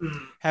 I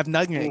have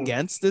nothing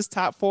against this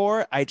top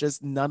 4.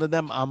 None of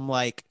them I'm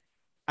like,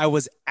 I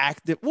was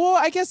active. Well,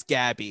 I guess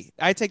Gabby.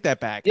 I take that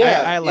back.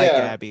 Yeah, I like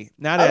Gabby.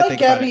 Now that I like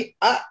Gabby,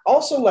 I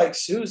also like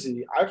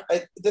Susie.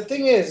 The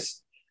thing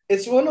is,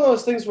 it's one of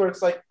those things where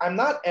it's like, I'm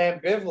not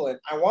ambivalent.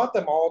 I want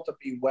them all to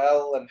be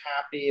well and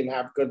happy and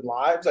have good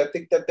lives. I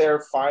think that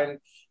they're fine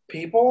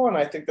people, and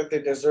I think that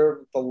they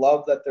deserve the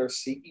love that they're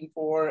seeking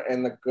for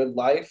and the good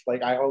life.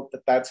 Like, I hope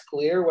that that's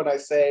clear when I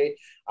say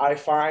I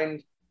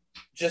find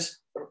just,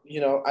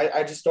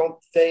 I just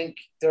don't think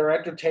they're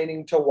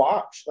entertaining to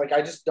watch. Like,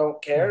 I just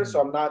don't care,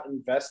 so I'm not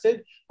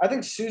invested. I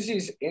think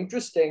Susie's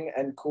interesting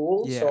and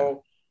cool,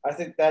 so I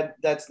think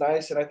that's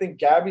nice, and I think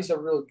Gabby's a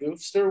real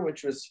goofster,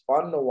 which was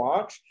fun to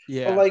watch.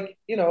 Yeah. But like,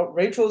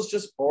 Rachel's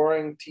just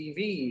boring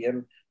TV,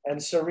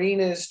 and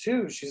Serena is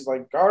too. She's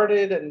like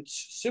guarded and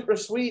super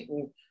sweet,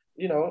 and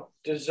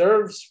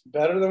deserves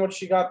better than what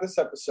she got this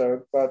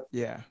episode. But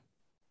yeah,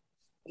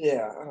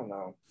 I don't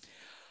know.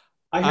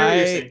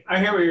 I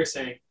hear what you're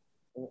saying.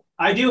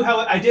 I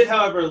did,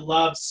 however,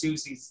 love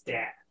Susie's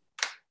dad.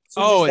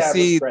 Oh, Susie's dad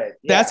see, was great.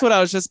 that's what I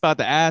was just about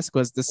to ask.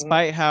 Was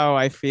despite how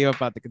I feel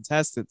about the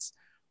contestants,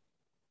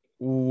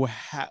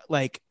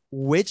 like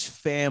which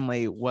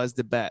family was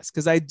the best?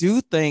 Because I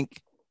do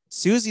think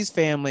Susie's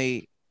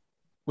family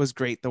was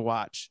great to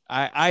watch.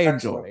 I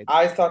enjoyed.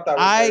 I thought that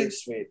was very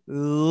sweet.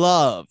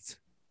 Loved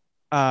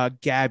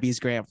Gabby's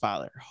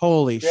grandfather.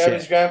 Holy shit.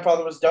 Gabby's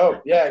grandfather was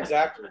dope. Yeah,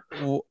 exactly.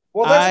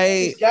 Well,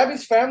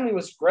 Gabby's family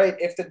was great.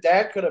 If the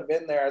dad could have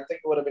been there, I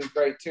think it would have been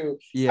great too.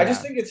 Yeah. I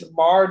just think it's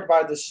marred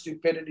by the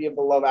stupidity of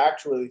the Love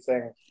Actually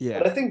thing. Yeah.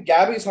 But I think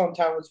Gabby's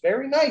hometown was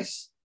very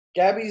nice.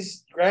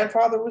 Gabby's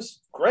grandfather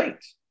was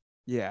great.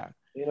 Yeah.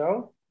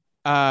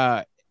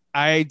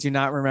 I do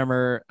not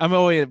remember. I'm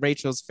only at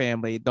Rachel's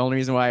family. The only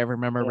reason why I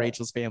remember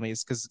Rachel's family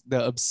is because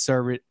the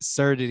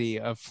absurdity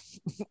of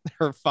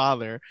her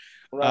father.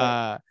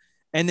 Right.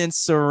 And then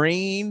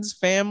Serene's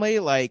family,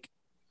 like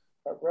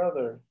her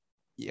brother.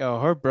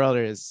 Her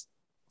brother is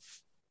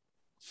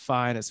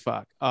fine as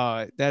fuck.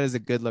 That is a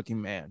good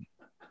looking man.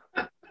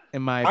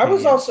 In my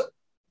opinion.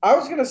 I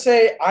was gonna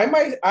say I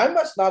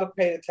must not have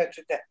paid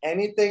attention to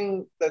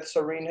anything that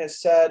Serene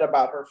has said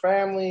about her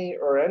family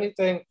or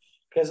anything,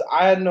 because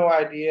I had no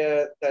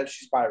idea that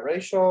she's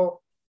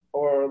biracial,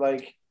 or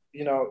like,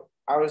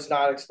 I was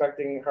not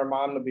expecting her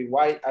mom to be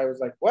white. I was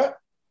like, what?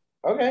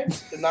 Okay,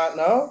 did not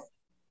know.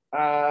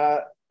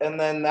 And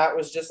then that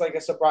was just like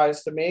a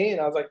surprise to me,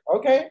 and I was like,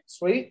 okay,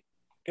 sweet.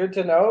 Good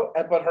to know.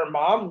 But her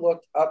mom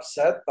looked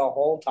upset the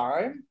whole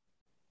time.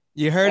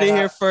 You heard it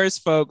here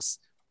first, folks.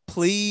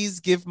 Please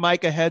give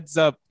Mike a heads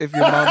up if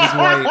your mom is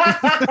white.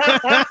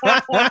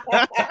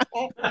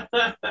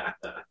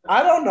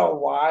 I don't know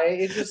why.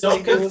 It just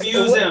don't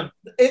confuse him.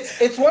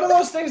 It's one of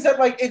those things that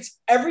like it's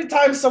every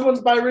time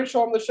someone's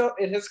biracial on the show,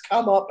 it has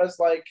come up as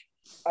like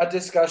a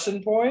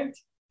discussion point.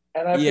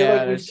 And I feel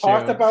like we've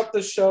talked about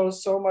the show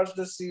so much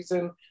this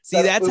season.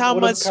 See, that's how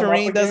much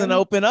Serene doesn't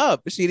open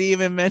up. She didn't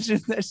even mention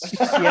that she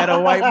had a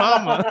white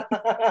mama.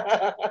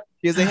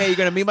 She was like, hey, you're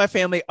going to meet my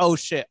family. Oh,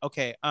 shit.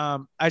 Okay.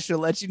 I should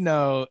let you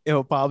know. It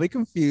will probably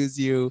confuse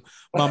you.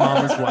 My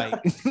mom is white.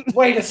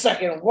 Wait a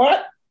second.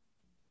 What?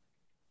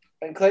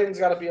 And Clayton's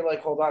got to be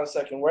like, hold on a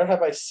second. Where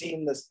have I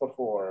seen this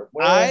before?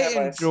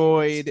 I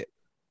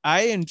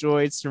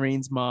enjoyed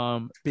Serene's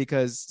mom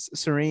because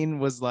Serene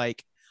was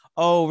like,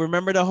 oh,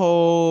 remember the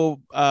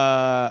whole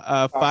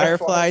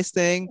Fireflies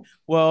thing?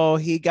 Well,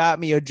 he got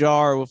me a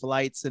jar with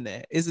lights in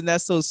it. Isn't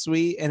that so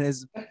sweet?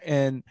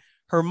 And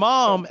her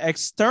mom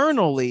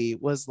externally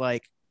was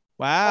like,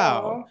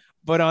 wow.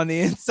 But on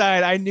the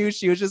inside, I knew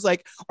she was just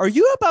like, are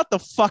you about to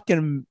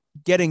fucking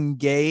get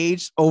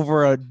engaged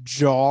over a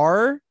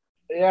jar?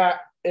 Yeah.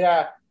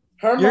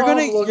 You're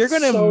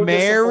gonna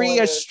marry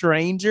a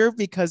stranger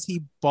because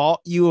he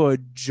bought you a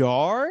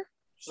jar?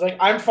 She's like,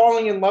 I'm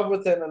falling in love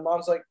with him. And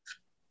mom's like,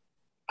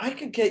 I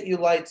could get you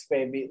lights,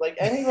 baby. Like,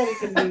 anybody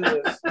can do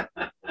this.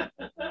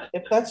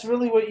 If that's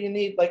really what you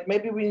need, like,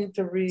 maybe we need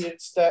to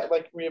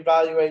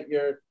reevaluate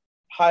your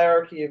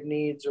hierarchy of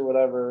needs or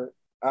whatever.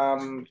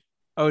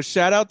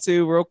 Shout out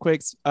to, real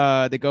quick,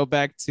 to go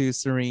back to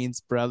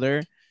Serene's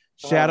brother.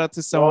 Shout out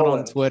to someone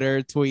on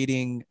Twitter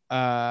tweeting,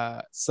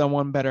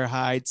 someone better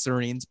hide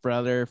Serene's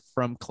brother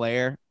from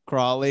Claire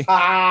Crawley.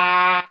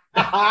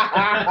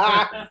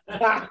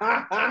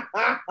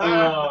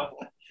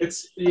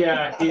 He's in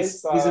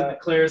the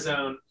Claire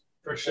zone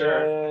for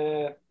sure.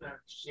 Oh,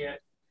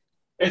 shit.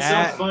 It's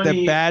so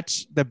funny.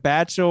 The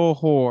Bachelor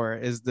Whore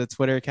is the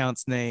Twitter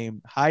account's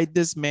name. Hide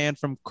this man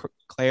from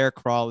Claire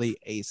Crawley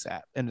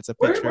ASAP, and it's a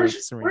picture of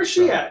Serene. Where's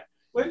she at?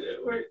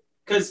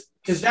 Because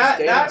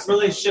that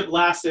relationship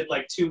lasted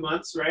like 2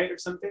 months, right, or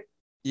something.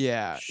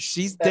 Yeah,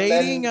 she's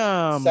dating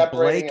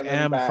Blake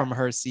M from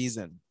her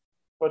season.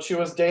 But she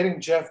was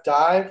dating Jeff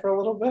Dye for a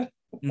little bit.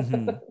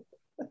 Mm-hmm.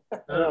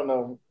 I don't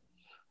know.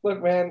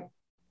 Look, man,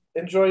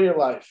 enjoy your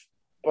life.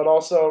 But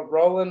also,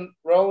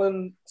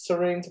 Roland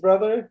Serene's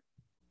brother,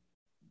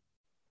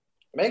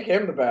 make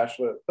him the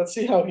bachelor. Let's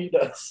see how he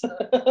does.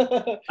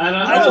 I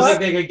don't think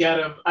they could get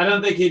him. I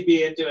don't think he'd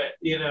be into it.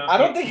 I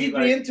don't think he'd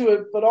be into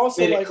it. But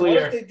also, like, what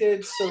if they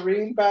did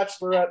Serene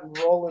Bachelorette and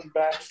Roland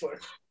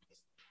Bachelor?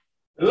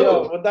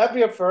 Yo, would that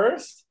be a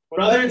first?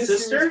 Brother and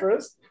sister?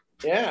 First?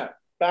 Yeah,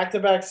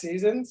 back-to-back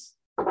seasons.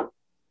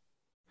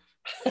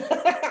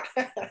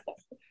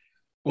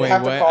 They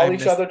have to call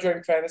each other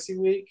during fantasy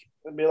week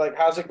and be like,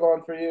 how's it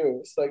going for you?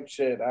 It's like,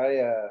 shit,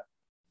 I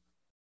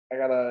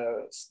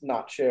gotta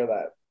not share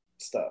that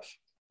stuff.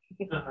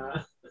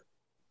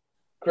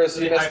 Chris,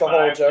 you missed the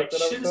whole joke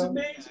that I was doing?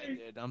 I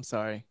did. I'm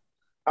sorry.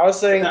 I was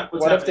saying,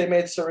 what if they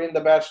made Serene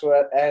the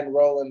Bachelorette and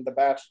Roland the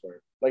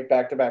Bachelor, like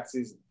back-to-back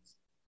seasons?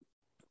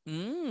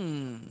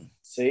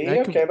 See?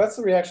 Okay, that's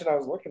the reaction I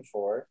was looking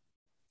for.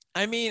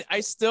 I mean,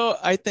 I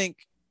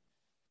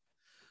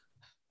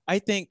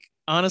think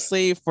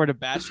honestly, for the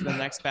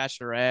next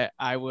Bachelorette,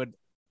 I would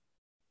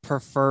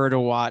prefer to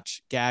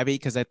watch Gabby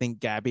because I think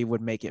Gabby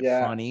would make it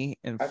Yeah, funny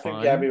and I think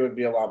fun. Gabby would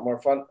be a lot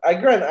more fun. I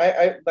agree.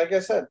 I like I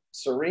said,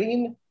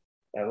 Serene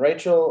and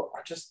Rachel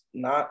are just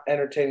not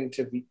entertaining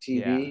to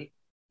TV.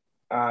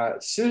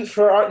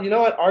 You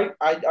know what?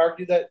 I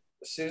argue that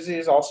Susie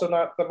is also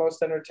not the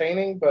most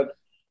entertaining, but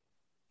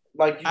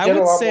like you I get a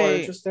would lot more say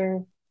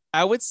interesting.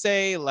 I would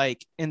say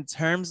like in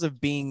terms of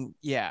being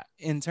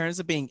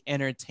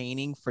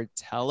entertaining for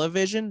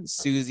television,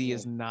 Susie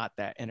is not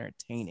that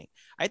entertaining.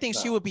 I think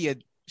No, she would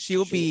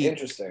she's be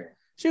interesting.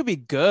 she would be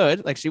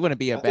good. Like she wouldn't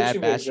be a I think bad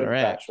she'd be a good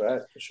Bachelorette.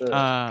 Bachelorette for sure.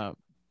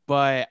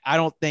 But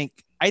I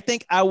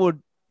think I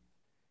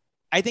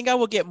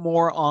would get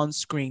more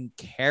on-screen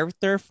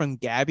character from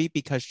Gabby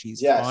because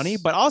she's funny,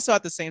 but also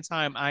at the same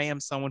time, I am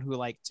someone who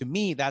like to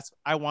me,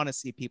 I want to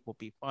see people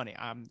be funny.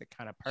 I'm the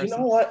kind of person. You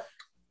know what?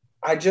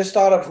 I just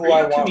thought of who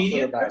I want for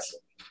the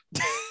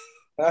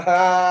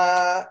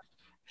Bachelor.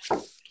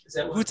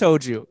 Who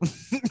told you?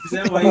 Is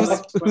that why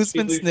who's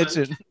been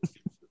snitching?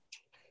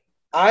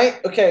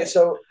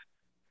 So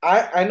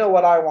I know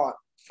what I want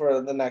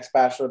for the next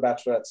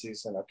Bachelorette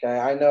season. Okay,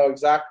 I know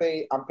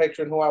exactly. I'm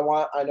picturing who I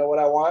want. I know what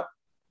I want,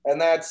 and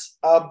that's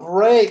a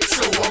break.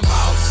 So I'm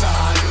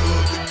outside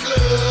of the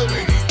club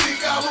and you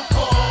think I'm a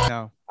pawn.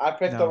 No, I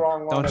picked the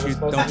wrong one. Don't you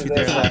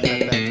dare like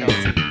that,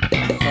 Kelsey.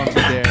 Don't you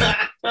dare.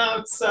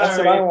 I'm sorry. That's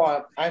what I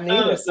want. I need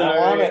it. Sorry.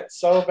 I want it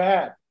so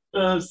bad.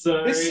 I'm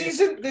sorry.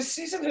 This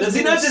season does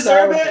he not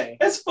deserve it? Me.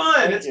 It's fun.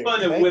 Thank it's you. fun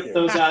to Thank whip you.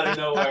 those out of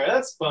nowhere.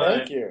 That's fun.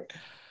 Thank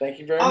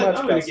you very much.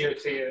 I'm gonna give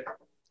it to you.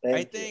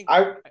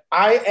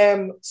 I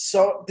am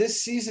so.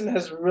 This season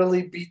has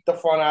really beat the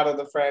fun out of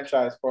the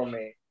franchise for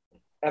me,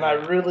 and I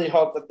really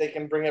hope that they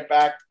can bring it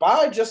back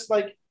by just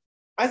like.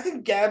 I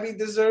think Gabby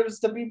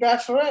deserves to be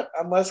Bachelorette,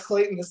 unless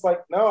Clayton is like,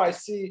 no, I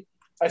see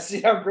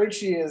how great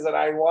she is, and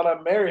I want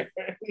to marry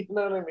her. You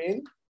know what I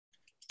mean?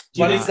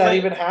 But is that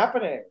even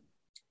happening?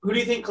 Who do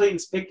you think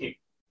Clayton's picking?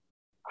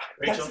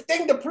 Rachel? That's the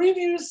thing. The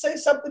previews say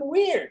something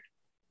weird.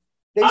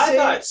 I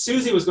thought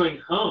Susie was going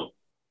home,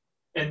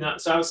 and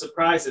so I was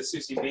surprised that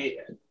Susie made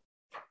it.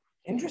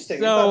 Interesting.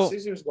 So, I thought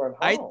Susie was going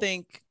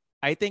home.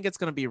 I think it's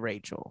going to be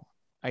Rachel.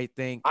 I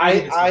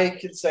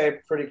could say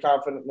pretty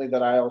confidently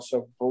that I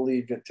also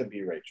believe it to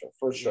be Rachel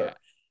for sure. Yeah.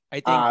 I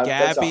think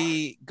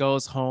Gabby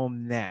goes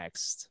home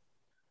next.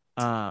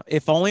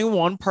 If only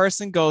one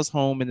person goes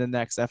home in the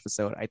next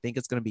episode, I think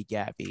it's going to be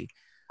Gabby.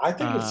 I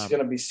think it's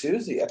going to be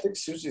Susie. I think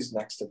Susie's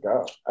next to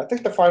go. I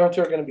think the final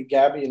two are going to be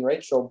Gabby and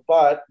Rachel,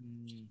 but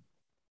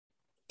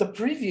the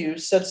preview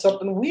said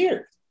something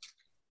weird.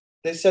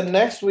 They said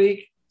next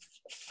week,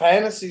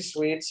 Fantasy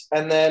Suites,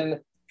 and then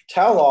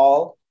Tell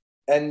All,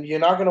 and you're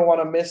not going to want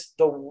to miss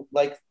the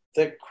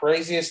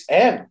craziest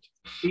end.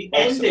 The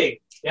ending.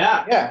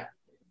 Yeah.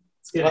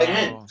 It's going to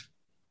end.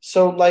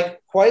 So,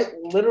 quite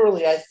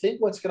literally, I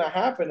think what's going to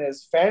happen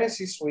is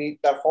Fantasy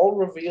Suite, that whole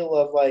reveal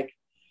of,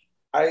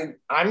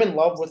 I'm in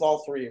love with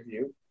all three of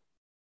you,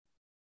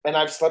 and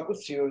I've slept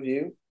with two of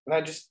you,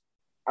 and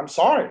I'm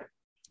sorry.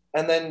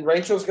 And then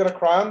Rachel's going to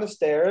cry on the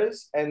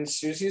stairs, and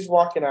Susie's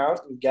walking out,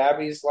 and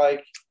Gabby's,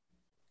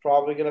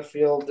 probably going to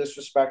feel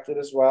disrespected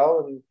as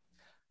well. And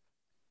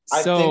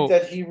I think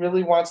that he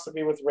really wants to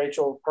be with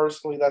Rachel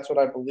personally. That's what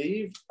I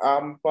believe.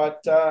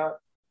 But I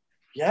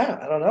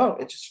don't know.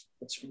 It's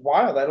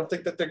wild. I don't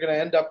think that they're going to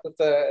end up with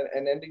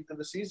an ending to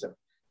the season.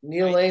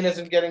 Neil Lane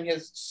isn't getting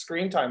his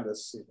screen time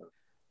this season.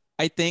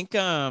 I think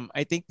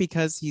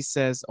because he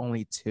says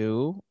only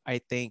two, I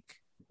think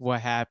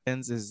what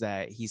happens is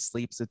that he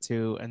sleeps with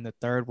two, and the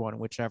third one,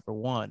 whichever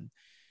one,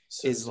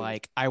 is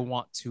I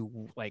want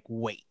to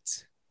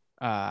wait.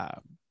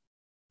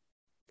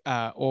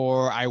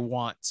 Or I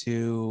want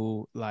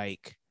to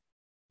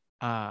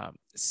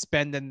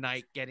spend the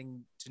night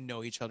getting to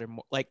know each other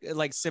more,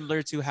 like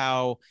similar to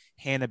how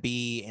Hannah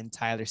B and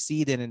Tyler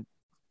C didn't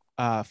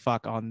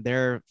fuck on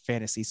their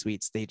fantasy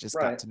suites. They just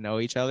got to know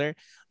each other.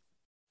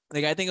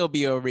 I think it'll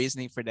be a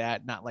reasoning for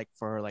that, not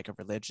for a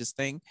religious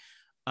thing.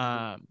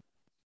 And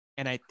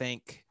I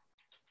think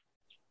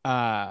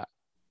I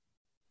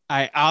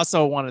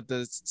also wanted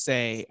to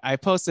say, I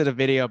posted a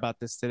video about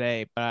this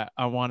today, but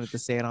I wanted to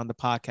say it on the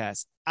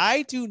podcast.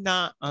 I do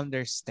not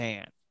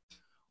understand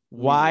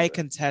why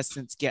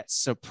contestants get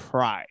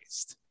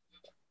surprised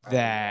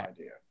that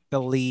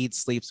the lead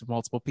sleeps with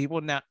multiple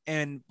people. Now,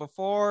 and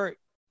before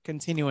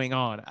continuing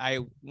on, I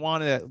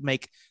want to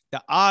make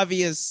the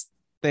obvious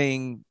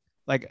thing,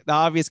 the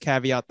obvious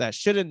caveat that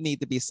shouldn't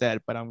need to be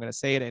said, but I'm going to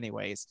say it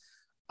anyways.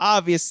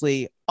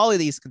 Obviously, all of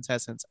these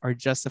contestants are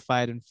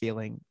justified in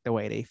feeling the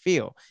way they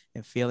feel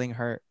and feeling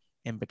hurt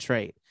and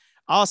betrayed.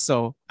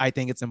 Also, I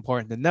think it's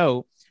important to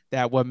note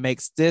that what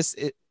makes this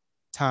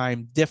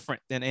time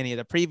different than any of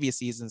the previous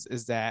seasons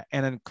is that,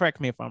 and then correct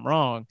me if I'm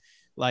wrong,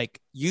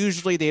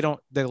 usually the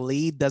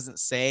lead doesn't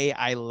say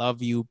I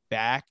love you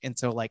back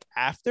until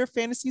after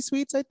Fantasy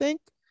Suites, I think.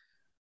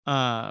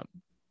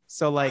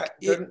 So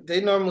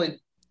they normally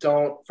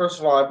don't. First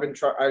of all, I would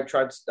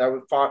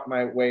fought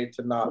my way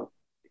to not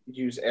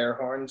use air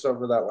horns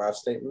over that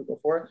last statement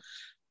before,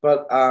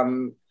 but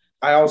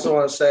I also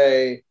want to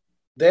say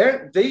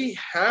they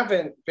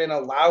haven't been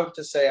allowed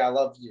to say I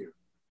love you,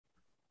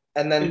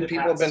 and then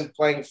people have been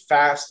playing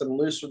fast and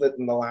loose with it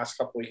in the last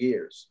couple of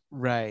years.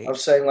 Right. Of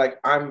saying like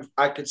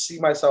I could see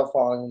myself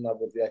falling in love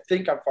with you. I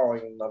think I'm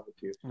falling in love with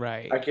you.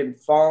 Right. I can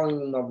fall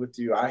in love with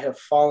you. I have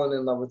fallen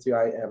in love with you.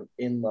 I am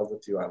in love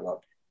with you. I love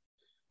you.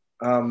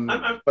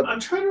 I'm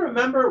trying to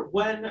remember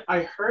when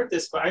I heard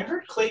this, but I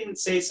heard Clayton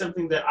say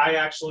something that I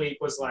actually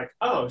was like,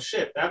 oh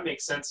shit, that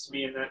makes sense to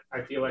me, and that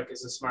I feel like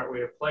is a smart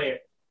way to play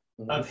it.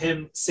 Mm-hmm. Of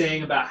him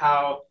saying about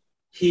how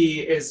he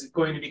is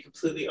going to be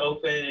completely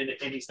open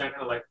and he's not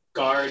going to like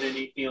guard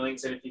any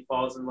feelings, and if he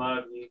falls in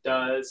love, he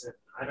does.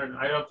 And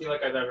I don't feel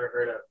like I've ever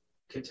heard a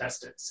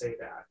contestant say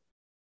that.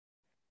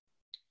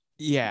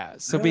 Yeah.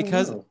 So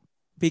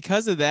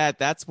because of that,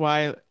 that's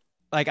why.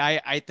 Like,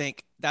 I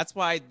think that's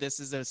why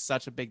this is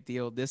such a big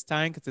deal this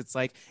time, because it's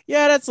like,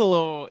 yeah, that's a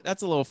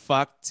little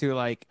fucked to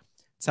like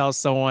tell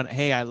someone,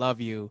 hey, I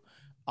love you.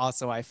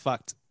 Also, I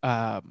fucked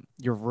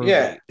your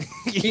roommate.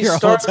 Yeah.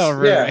 Hotel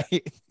roommate. Yeah.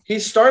 He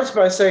starts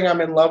by saying, I'm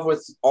in love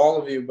with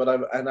all of you, but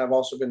I've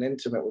also been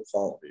intimate with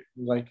all of you.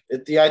 Like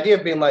the idea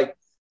of being like,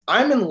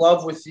 I'm in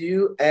love with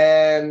you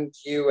and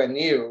you, and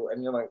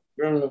you're like,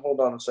 hold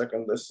on a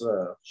second, this is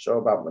a show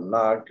about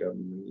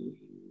monogamy.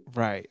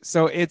 Right.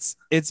 So it's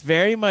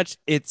very much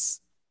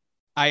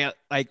I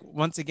like,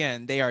 once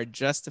again, they are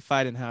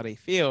justified in how they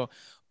feel,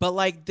 but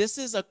like this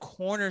is a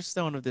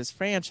cornerstone of this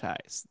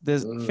franchise,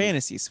 this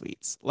Fantasy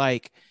Suites.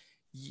 Like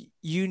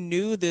you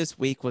knew this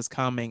week was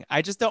coming.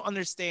 I just don't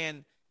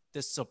understand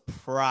the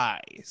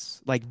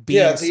surprise. Like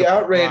being the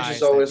outrage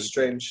is always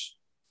strange.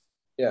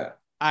 Yeah.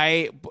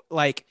 I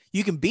like,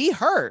 you can be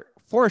hurt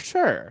for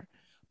sure,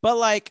 but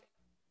like,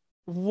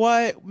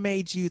 what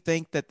made you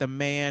think that the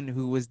man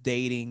who was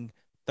dating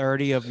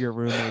 30 of your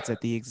roommates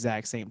at the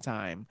exact same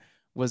time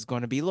was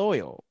going to be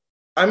loyal?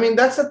 I mean,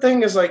 that's the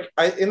thing, is like,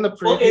 in the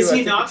preview, well, is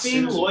he not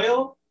being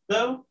loyal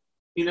though?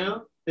 You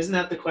know, isn't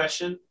that the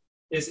question?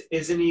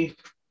 Isn't he?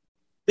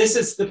 This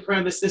is the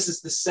premise. This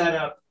is the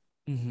setup.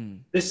 Mm-hmm.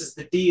 This is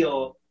the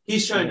deal.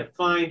 He's trying to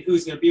find who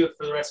he's going to be with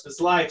for the rest of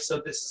his life.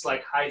 So this is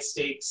like high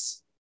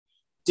stakes,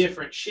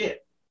 different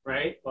shit,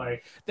 right?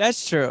 Like,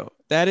 that's true.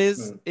 That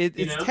is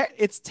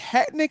it's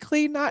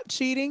technically not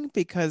cheating,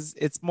 because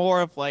it's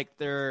more of like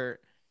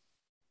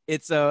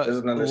it's a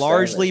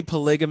largely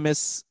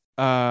polygamous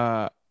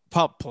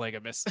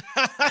polyamorous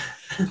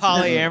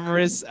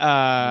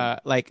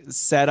like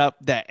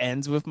setup that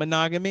ends with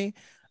monogamy.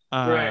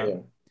 Right.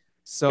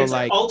 So it's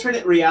like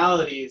alternate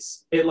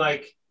realities. It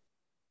like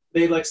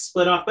they like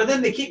split off, but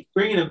then they keep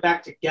bringing them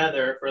back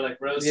together for like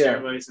rose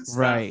ceremonies and stuff.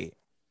 Right.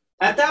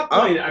 At that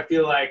point, I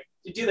feel like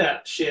you do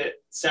that shit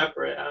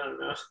separate. I don't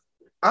know.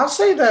 I'll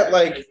say that,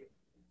 like,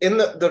 in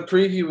the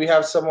preview, we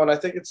have someone, I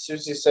think it's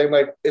Susie, saying,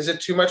 like, is it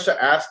too much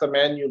to ask the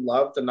man you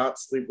love to not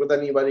sleep with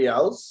anybody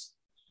else?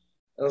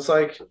 And it's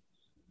like,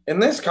 in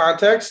this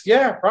context,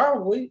 yeah,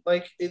 probably.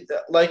 Like,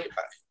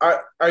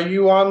 are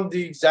you on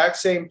the exact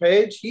same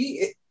page?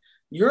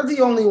 You're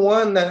the only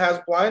one that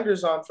has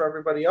blinders on for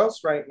everybody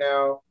else right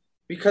now,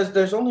 because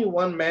there's only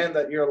one man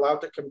that you're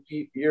allowed to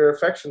compete your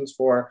affections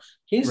for.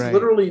 He's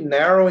literally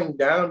narrowing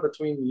down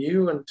between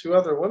you and two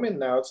other women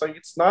now. It's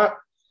like,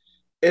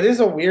 it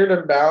is a weird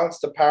imbalance.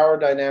 The power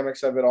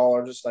dynamics of it all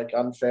are just like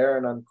unfair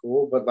and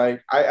uncool. But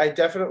like, I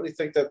definitely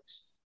think that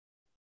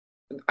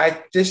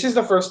this is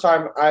the first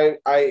time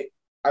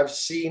I've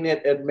seen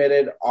it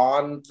admitted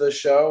on the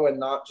show, and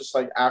not just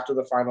like after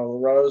the final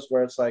rose,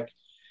 where it's like,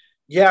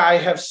 yeah, I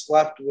have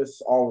slept with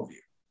all of you,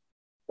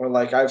 or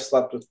like I've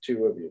slept with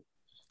two of you.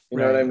 You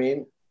know what I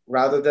mean?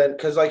 Rather than,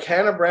 because like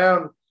Hannah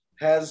Brown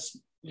has,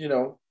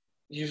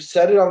 you've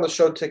said it on the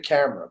show to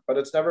camera, but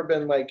it's never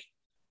been like,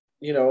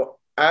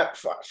 at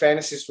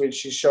Fantasy Suite,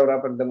 she showed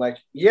up and been like,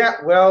 yeah,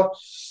 well,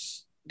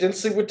 didn't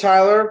sleep with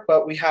Tyler,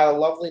 but we had a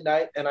lovely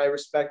night, and I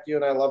respect you,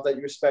 and I love that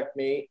you respect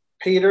me.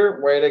 Peter,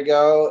 way to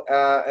go.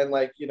 And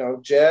like,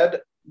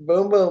 Jed,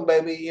 boom, boom,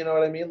 baby. You know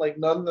what I mean? Like,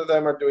 none of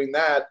them are doing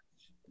that.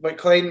 But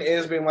Clayton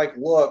is being like,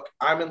 look,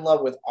 I'm in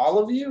love with all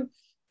of you,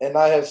 and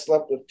I have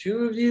slept with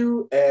two of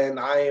you, and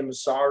I am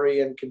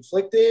sorry and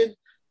conflicted.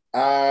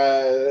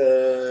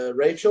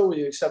 Rachel, will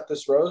you accept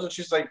this rose? And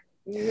she's like,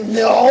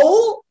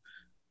 no.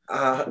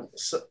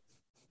 So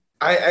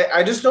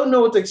I just don't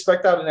know what to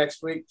expect out of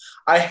next week.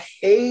 I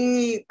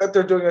hate that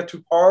they're doing a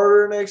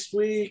two-parter next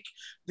week.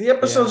 The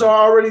episodes are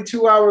already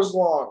 2 hours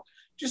long.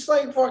 Just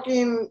like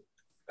fucking,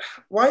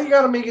 why you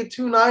gotta make it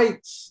 2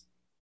 nights?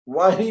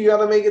 Why do you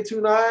gotta make it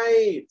 2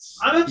 nights?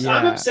 I'm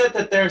upset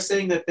that they're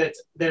saying that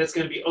it's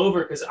going to be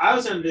over, because I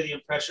was under the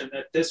impression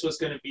that this was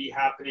going to be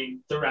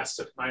happening the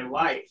rest of my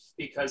life,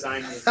 because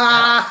I'm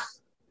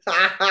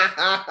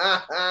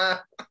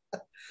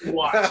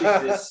watching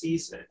this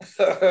season.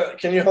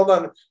 Can you hold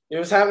on? It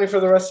was happening for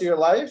the rest of your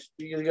life?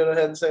 You can go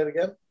ahead and say it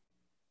again.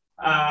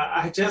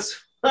 I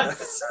just want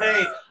to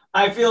say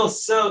I feel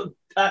so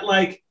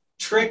like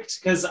tricked,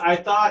 because I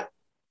thought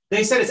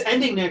They said it's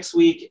ending next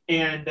week,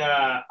 and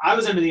I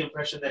was under the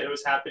impression that it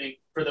was happening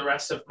for the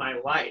rest of my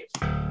life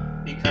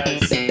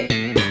because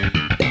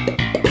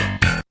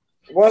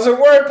Wasn't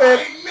worth I it.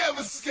 ain't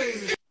never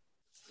skated.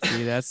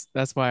 See,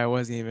 that's why I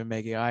wasn't even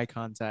making eye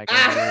contact.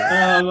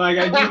 oh my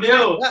god,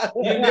 you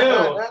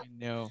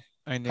knew.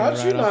 I knew How'd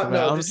right you off not the bat.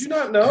 know? Did you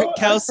not know?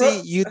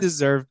 Kelsey, you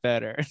deserve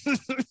better.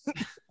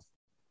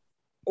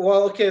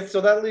 Well, okay,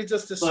 so that leads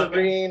us to Look,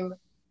 Serene.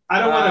 I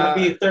don't want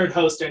to be a third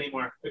host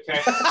anymore. Okay,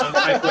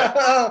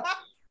 I quit.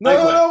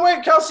 No,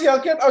 wait, Kelsey,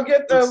 I'll get I'm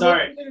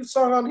sorry. what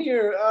song on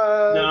here.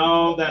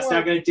 No, that's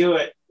not gonna do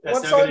it. That's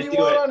what not song gonna do you do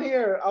want it. on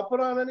here? I'll put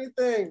on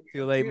anything.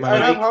 Too late, I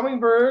have Mike.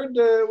 Hummingbird.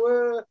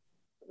 What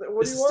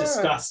This do is you want?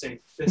 disgusting.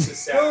 This is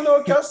sad.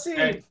 No, Kelsey.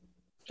 Hey,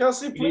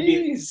 Kelsey, you need me-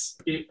 please.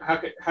 How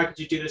could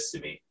you do this to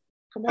me?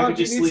 Come How on, could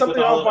do you you need sleep something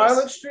with all on of us?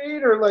 Violet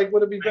Street, or like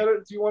would it be better?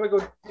 Do you want to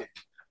go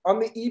on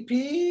the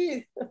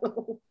EP?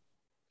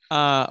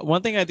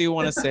 One thing I do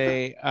want to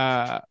say,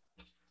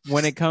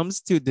 when it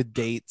comes to the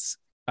dates,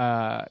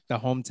 the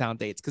hometown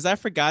dates, because I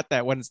forgot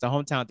that when it's the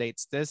hometown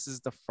dates, this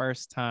is the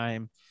first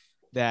time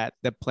that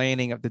the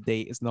planning of the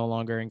date is no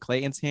longer in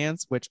Clayton's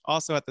hands, which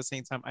also at the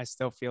same time I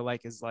still feel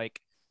like is like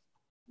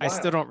I Wow.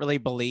 still don't really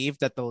believe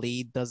that the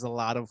lead does a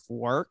lot of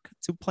work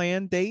to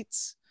plan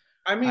dates.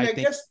 I mean, I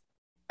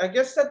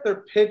guess that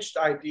they're pitched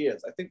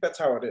ideas. I think that's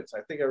how it is.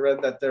 I think I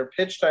read that they're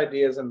pitched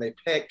ideas and they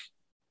pick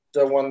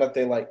the one that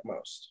they like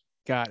most.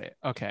 Got it.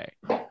 Okay.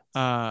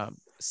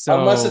 So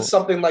Unless it's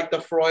something like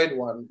the Freud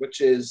one, which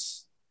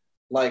is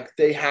like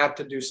they have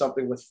to do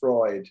something with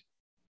Freud,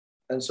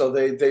 and so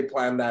they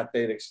plan that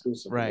date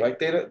exclusively. Right. Like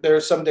there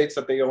are some dates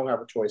that they don't have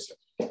a choice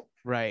in.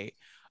 right.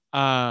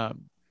 I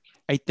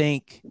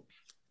think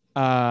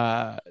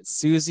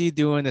Susie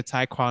doing the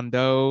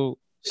Taekwondo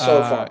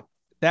So fun.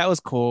 that was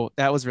cool.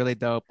 That was really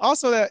dope.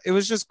 Also, that it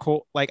was just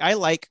cool. Like I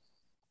like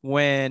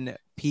when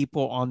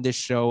people on this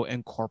show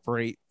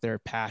incorporate their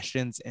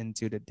passions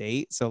into the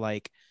date. So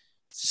like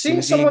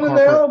Seeing Susie someone in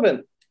their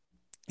element.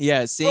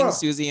 yeah, seeing Huh.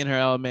 Susie in her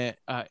element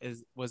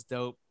was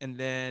dope. And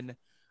then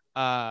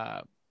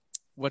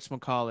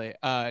whatchamacallit,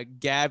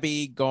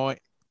 Gabby going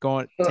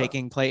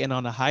taking Clayton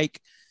on a hike.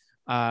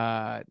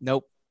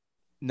 Nope.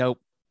 Don't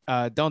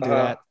do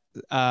Uh-huh.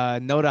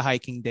 that. No to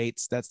hiking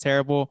dates. That's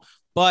terrible.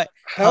 But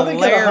How they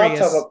get a hot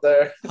tub up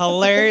there?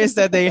 hilarious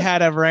that they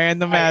had a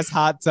random ass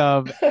hot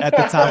tub at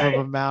the top of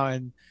a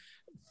mountain.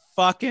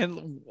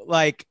 Fucking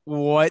like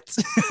what?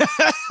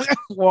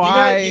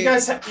 Why? You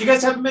guys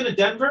haven't been to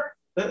Denver?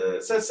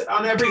 It says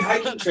on every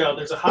hiking trail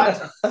there's a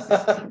hot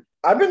tub.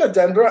 I've been to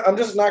Denver. I'm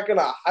just not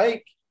gonna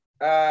hike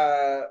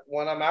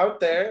when I'm out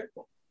there.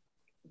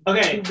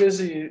 Okay,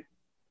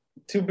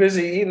 Too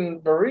busy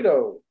eating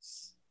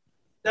burritos.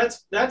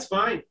 that's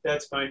fine.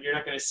 That's fine. You're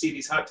not going to see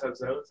these hot tubs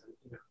though.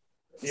 You know,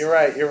 You're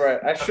right.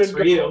 I that's should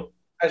for you.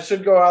 I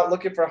should go out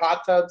looking for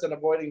hot tubs and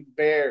avoiding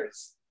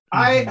bears.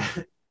 I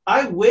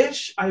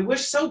wish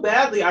so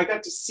badly I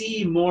got to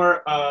see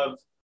more of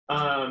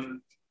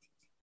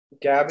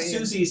Gabby.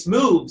 Susie's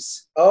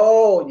moves.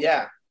 Oh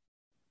yeah.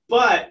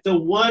 But the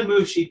one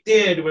move she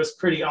did was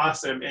pretty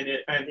awesome, and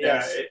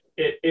Yes.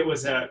 it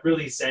was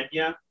really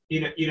Xenia.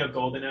 You know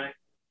GoldenEye.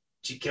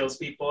 She kills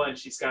people, and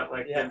she's got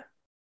like Yeah.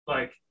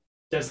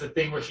 does the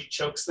thing where she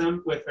chokes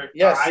them with her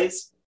Yes.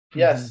 eyes.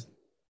 Yes.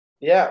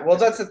 Yeah. Well,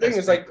 that's the thing.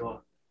 Is like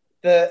cool.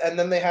 and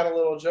then they had a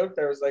little joke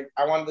there. It was like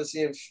I wanted to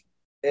see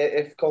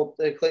if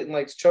Clayton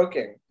likes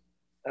choking.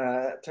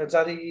 Turns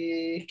out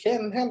he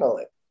can handle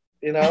it.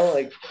 You know,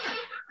 like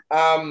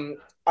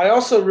I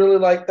also really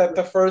like that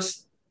the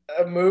first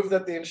move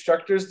that the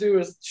instructors do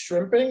is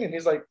shrimping, and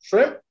he's like,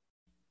 shrimp?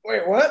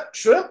 Wait, what?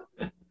 Shrimp?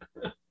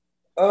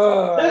 I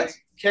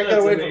can't get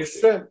that's away amazing. from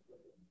shrimp.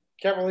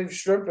 Can't believe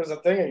shrimp is a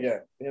thing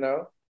again, you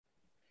know?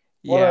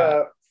 What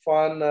Yeah. a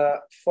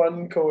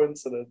fun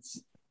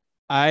coincidence.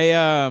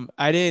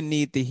 I didn't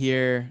need to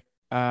hear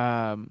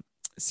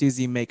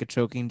Susie make a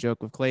choking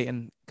joke with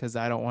Clayton because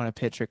I don't want to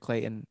picture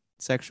Clayton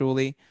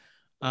sexually.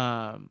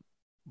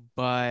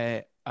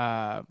 But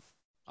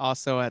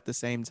also at the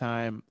same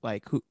time,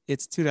 like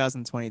it's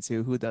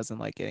 2022, who doesn't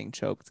like getting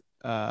choked?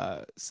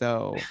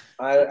 So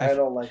I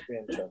don't like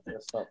being choked.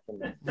 That's not for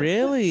me.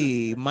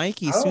 really,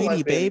 Mikey, I don't sweetie,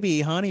 like being-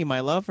 baby, honey, my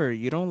lover,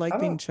 you don't like I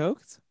being don't-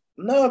 choked?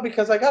 No,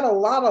 because I got a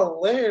lot of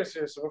layers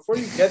here. So before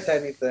you get to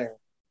anything,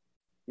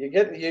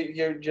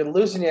 you're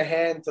losing your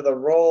hand to the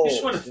roll. You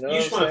just want know to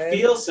what I'm saying?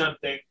 feel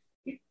something.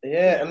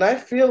 Yeah, and I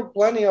feel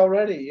plenty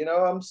already. You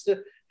know, I'm still.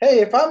 Hey,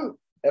 if I'm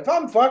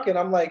fucking,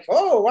 I'm like,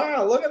 oh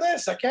wow, look at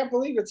this! I can't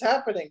believe it's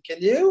happening. Can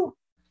you?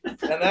 And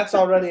that's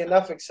already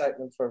enough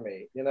excitement for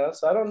me. You know,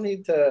 so I don't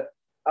need to.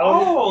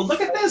 Oh,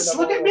 look at this!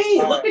 Look at me!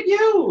 Look at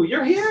you!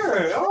 You're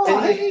here! Oh,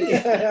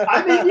 hey!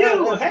 I'm in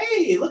you!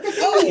 Hey, look at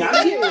me!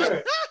 I'm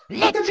here!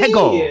 Look at me!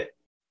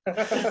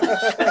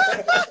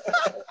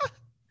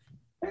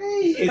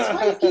 Hey, it's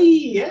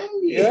Mikey! Hey!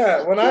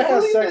 Yeah, when I have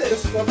Believe sex, it.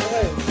 this is what I.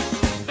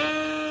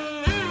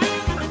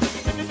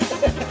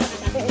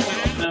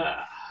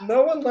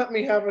 No one let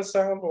me have a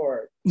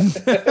soundboard.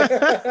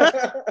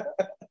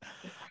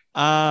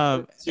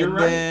 You're And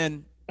right.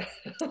 then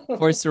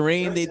For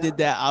Serene, they did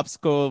that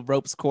obstacle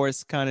ropes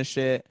course kind of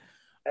shit.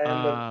 And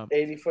the Um,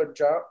 80-foot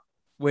jump.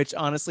 which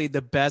honestly,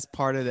 the best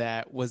part of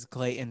that was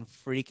Clayton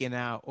freaking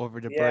out over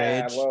the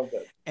Yeah, bridge, well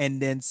done.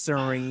 and then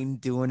Serene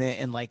doing it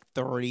in like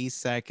 30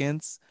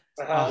 seconds.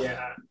 Uh-huh. Oh,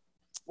 Yeah.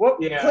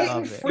 What Yeah. Clayton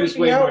Love it. He was freaking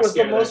way out more was the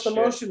scared of that most shit.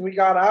 emotion we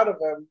got out of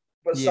him,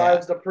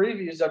 besides the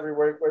previews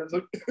everywhere where it's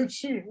like,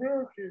 she's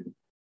broken.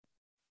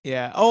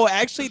 yeah. Oh,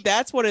 actually,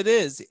 that's what it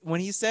is.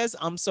 When he says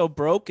 "I'm so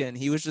broken,"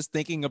 he was just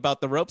thinking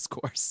about the ropes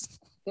course.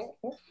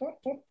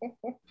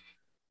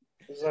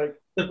 It's like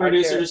The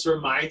producer can't. just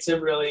reminds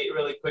him really,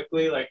 really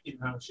quickly, like, you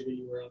know how shitty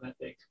you were on that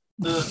thing.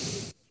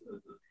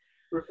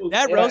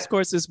 That Yeah. ropes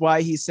course is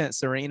why he sent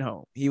Serene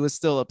home. He was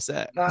still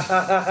upset.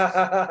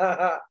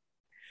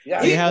 Yeah,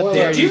 Like, how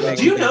dare do you you make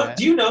do you him do know that?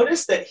 do you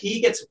notice that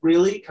he gets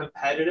really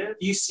competitive?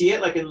 You see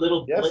it like in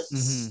little Yes. blips,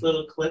 Mhm.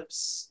 little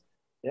clips.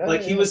 Yeah,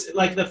 Like he was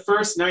like the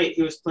first night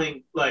he was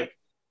playing, like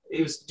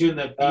he was doing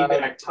the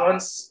beanbag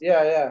toss,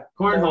 Yeah.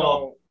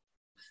 cornhole,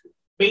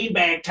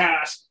 beanbag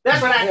toss. That's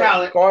what I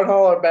call it.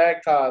 Cornhole or bag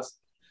toss.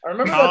 I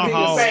remember that being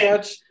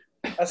Cornhole.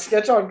 a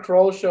sketch on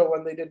Kroll Show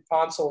when they did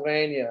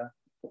Pennsylvania,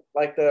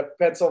 like the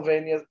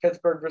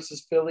Pittsburgh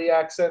versus Philly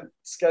accent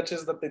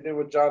sketches that they did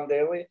with John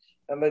Daly.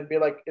 And they'd be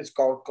like, it's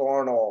called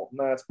cornhole.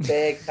 No, it's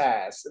big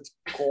pass. It's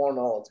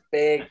cornhole. It's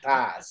big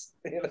pass.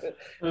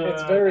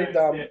 It's very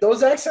dumb. Yeah.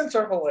 Those accents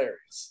are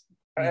hilarious.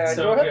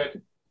 So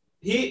good.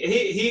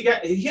 He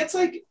gets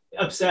like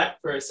upset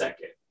for a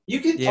second.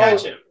 You can Yeah.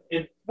 catch him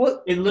in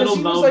Well, little 'cause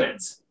he was, like,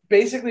 moments.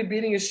 basically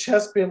beating his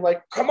chest, being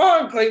like, come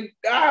on, Clayton.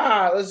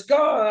 Let's go.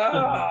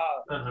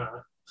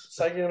 Uh-huh.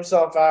 Psyching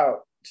himself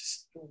out.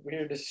 Just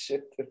weird as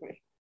shit to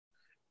me.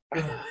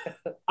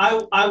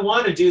 I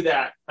want to do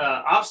that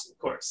obstacle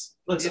course.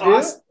 Looks You do?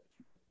 awesome.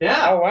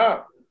 Yeah, Oh,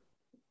 wow.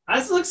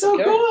 that looks so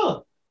Okay.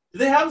 cool. Do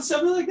they have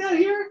something like that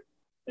here?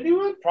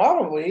 Anyone?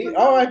 Probably.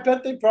 Oh, I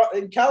bet they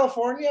in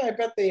California, I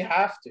bet they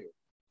have to.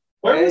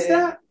 Where is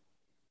that?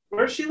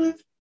 Where does she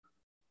live?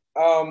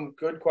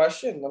 Good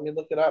question. Let me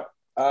look it up.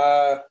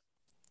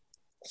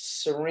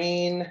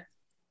 Serene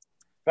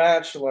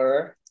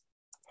Bachelor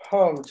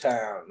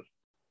hometown.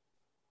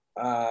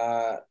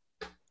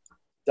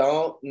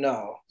 Don't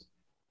know.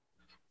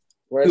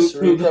 Where's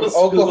Serene from?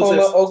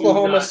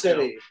 Oklahoma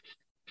City.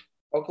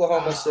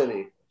 Oklahoma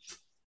City.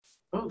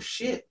 Oh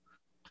shit!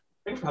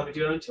 I can probably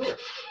do it on tour.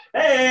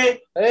 Hey,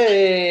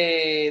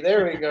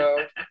 there we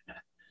go.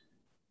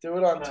 Do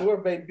it on tour,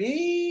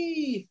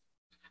 baby.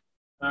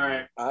 all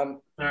right.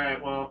 Um, All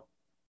right. Well,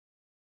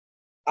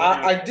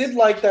 I did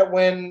like that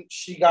when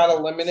she got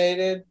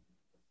eliminated.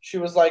 She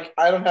was like,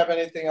 I don't have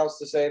anything else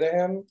to say to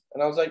him.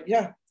 And I was like,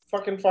 yeah,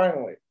 fucking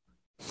finally.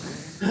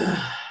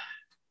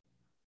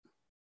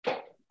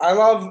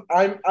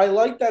 I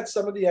like that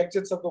some of the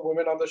exits of the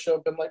women on the show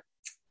have been like,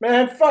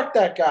 man, fuck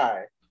that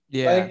guy.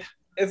 Yeah. Like,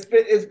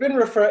 it's been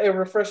a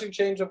refreshing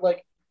change of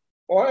like,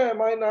 why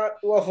am I not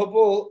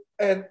lovable?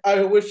 And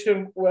I wish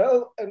him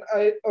well, and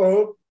I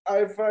hope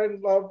I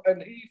find love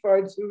and he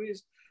finds who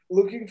he's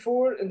looking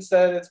for.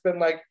 Instead, it's been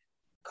like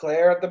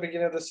Claire at the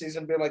beginning of the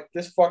season being like,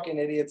 this fucking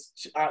idiot's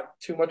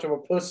too much of a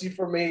pussy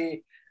for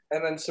me.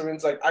 And then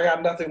Serene's like, I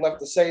got nothing left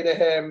to say to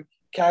him.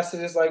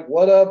 Cassidy's like,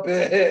 what a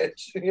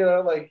bitch. You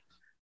know, like.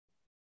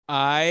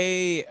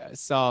 I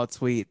saw a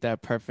tweet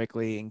that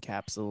perfectly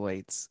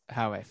encapsulates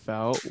how I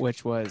felt,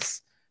 which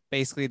was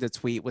basically the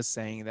tweet was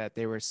saying that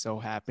they were so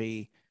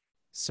happy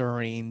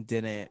Serene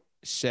didn't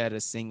shed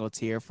a single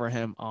tear for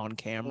him on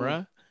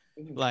camera.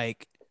 Mm-hmm.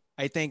 Like,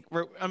 I think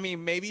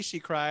maybe she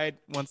cried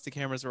once the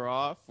cameras were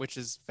off, which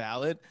is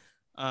valid.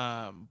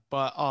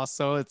 But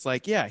also it's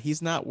like, yeah,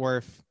 he's not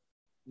worth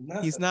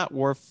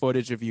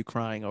footage of you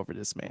crying over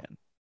this man.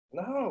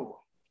 No.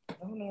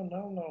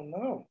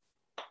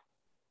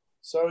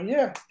 So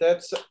yeah,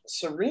 that's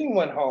Serene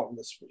went home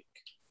this week.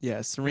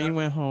 Yeah, Serene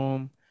went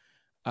home.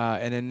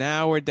 And then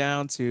now we're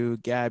down to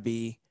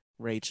Gabby,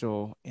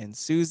 Rachel, and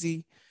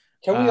Susie.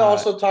 Can we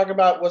also talk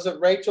about, was it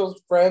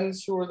Rachel's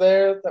friends who were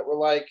there that were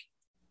like,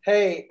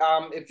 hey,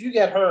 if you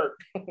get hurt,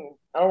 I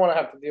don't want to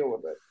have to deal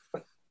with it.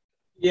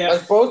 Yeah.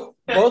 Like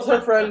both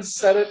her friends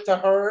said it to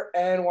her,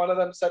 and one of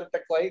them said it to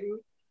Clayton.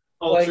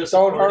 Like,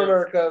 don't hurt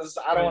her because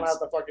I don't want to have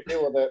to fucking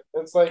deal with it.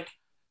 It's like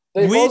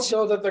they both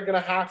know that they're gonna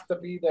have to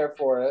be there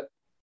for it.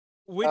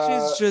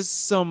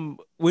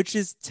 Which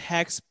is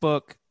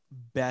textbook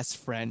best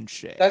friend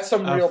shit. That's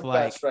some real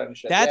best friend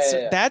shit.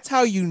 That's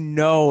how you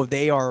know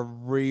they are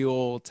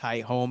real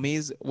tight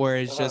homies, where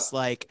it's just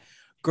like,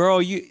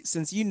 girl,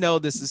 since you know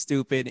this is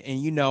stupid and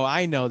you know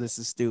I know this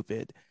is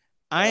stupid,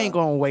 I ain't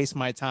gonna waste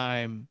my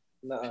time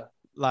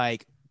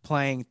like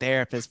playing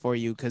therapist for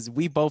you because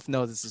we both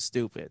know this is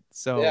stupid.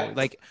 So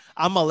like,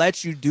 I'm gonna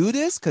let you do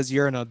this because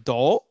you're an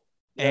adult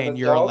and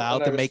you're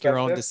allowed to make your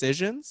own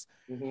decisions.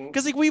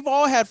 Because like, we've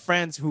all had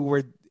friends who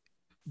were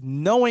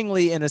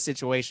knowingly in a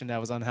situation that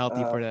was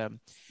unhealthy for them,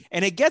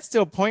 and it gets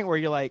to a point where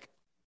you're like,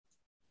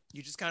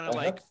 you just kind of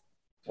like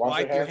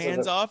wipe your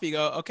hands off. You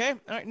go, okay, all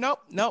right, nope,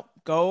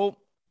 go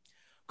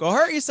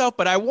hurt yourself.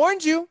 But I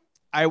warned you.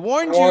 I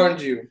warned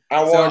you,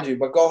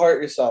 but go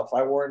hurt yourself.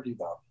 I warned you,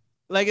 though.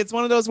 Like it's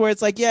one of those where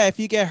it's like, yeah, if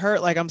you get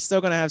hurt, like I'm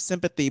still gonna have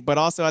sympathy, but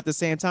also at the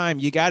same time,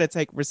 you got to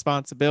take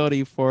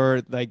responsibility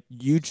for like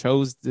you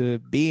chose to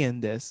be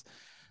in this.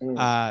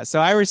 So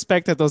I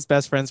respect that those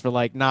best friends were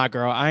like, nah,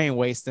 girl, I ain't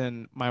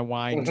wasting my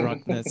wine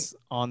drunkenness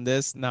on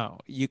this. No,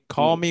 you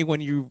call me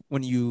when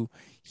you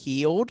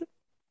healed,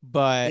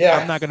 but I'm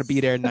Yeah. not gonna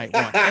be there night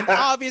one. And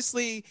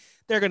obviously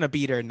they're gonna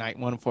be there night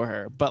one for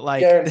her, but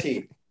like,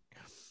 Guaranteed.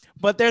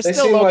 but they're They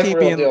still seem low like key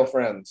real being. deal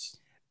friends.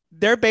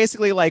 They're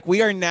basically like,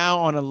 we are now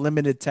on a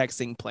limited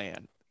texting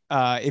plan.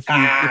 If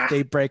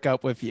they break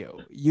up with you,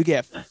 you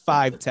get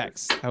 5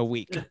 texts a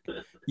week.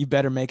 You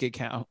better make it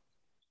count.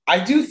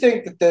 I do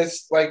think that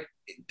this like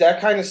that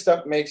kind of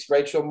stuff makes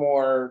Rachel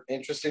more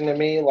interesting to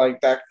me.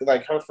 Like that,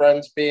 like her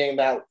friends being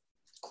that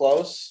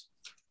close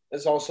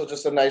is also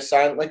just a nice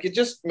sign. Like it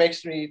just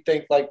makes me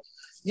think like,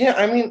 yeah,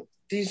 I mean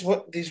these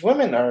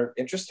women are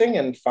interesting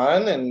and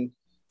fun and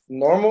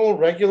normal,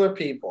 regular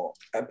people.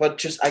 But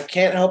just I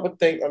can't help but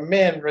think, oh,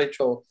 man,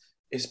 Rachel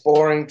is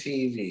boring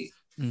TV.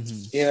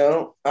 Mm-hmm.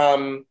 You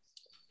know,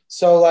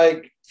 so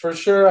like for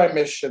sure I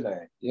miss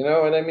Shanae. You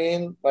know what I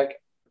mean? Like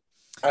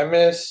I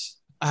miss.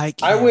 I I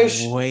can't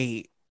wish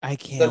wait. I the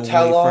can't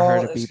tell wait for her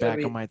all to be is gonna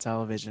back on be. my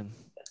television.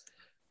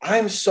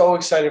 I'm so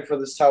excited for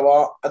this tell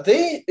all.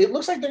 They it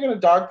looks like they're gonna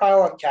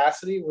dogpile on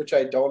Cassidy, which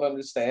I don't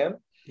understand.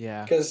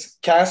 Yeah. Because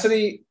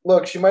Cassidy,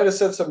 look, she might have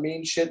said some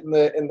mean shit in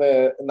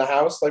the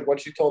house, like what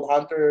she told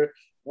Hunter.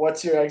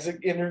 What's your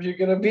exit interview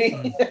gonna be?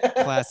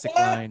 Classic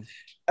line.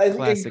 I think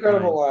Classic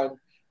incredible line. line.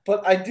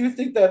 But I do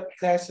think that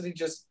Cassidy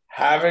just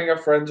having a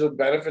friends with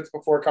benefits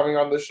before coming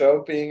on the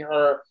show, being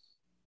her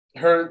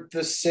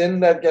the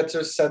sin that gets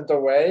her sent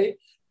away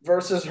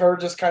versus her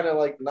just kind of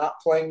like not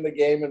playing the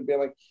game and being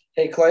like,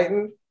 hey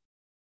Clayton,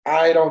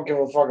 I don't give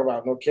a fuck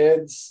about no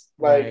kids.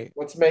 Like, Right.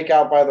 let's make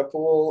out by the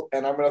pool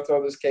and I'm gonna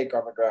throw this cake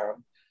on the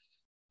ground.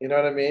 You know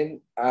what I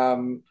mean?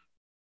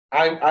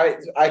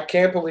 I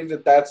can't believe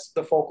that that's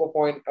the focal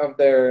point of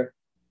their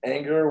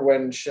anger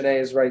when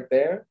Shanae is right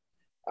there.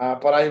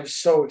 But I'm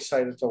so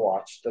excited to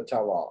watch the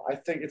tell all. I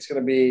think it's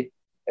going to be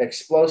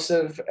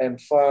explosive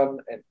and fun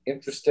and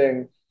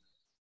interesting.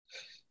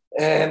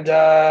 And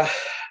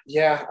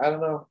yeah, I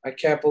don't know. I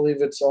can't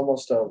believe it's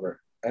almost over.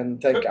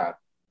 And thank God.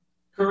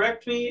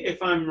 Correct me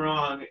if I'm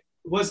wrong.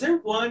 Was there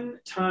one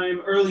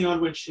time early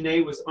on when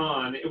Shanae was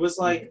on? It was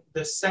like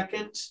the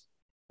second.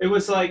 It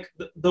was like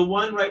the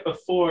one right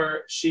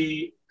before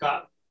she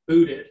got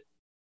booted.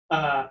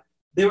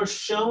 They were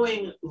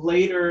showing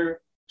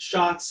later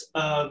shots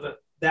of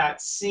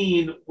that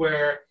scene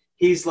where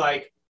he's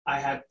like,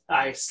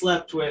 I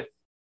slept with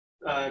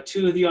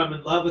 2 of you. I'm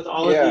in love with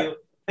all of Yeah. you,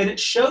 and it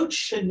showed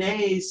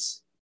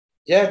Shanae's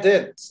Yeah, it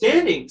did.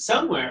 standing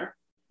somewhere,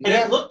 and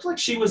Yeah. it looked like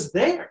she was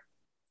there.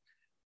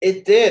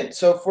 It did.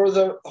 So for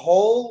the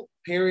whole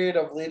period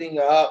of leading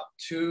up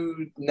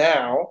to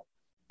now,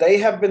 they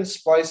have been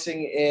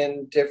splicing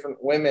in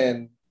different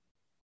women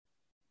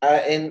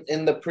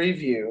in the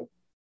preview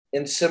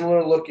in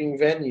similar looking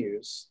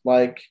venues.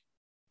 Like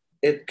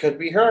it could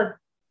be her,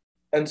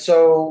 and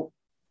so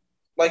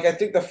like I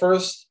think the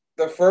first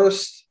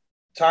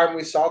time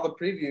we saw the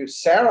preview,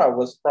 Sarah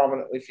was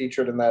prominently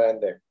featured in that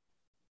ending,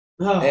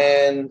 Oh,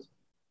 and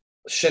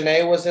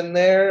Shanae was in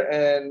there,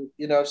 and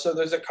so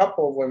there's a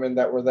couple of women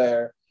that were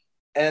there,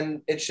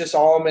 and it's just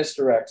all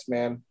misdirects,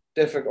 man.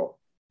 Difficult.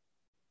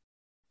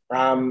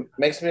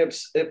 Makes me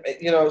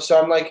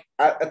so I'm like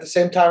at the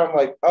same time I'm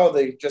like, oh,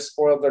 they just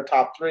spoiled their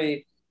top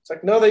 3. It's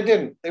like, no, they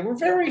didn't. They were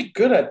very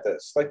good at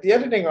this. Like the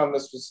editing on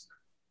this was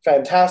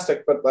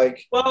fantastic, but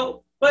like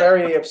well, but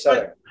very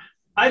upsetting.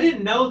 I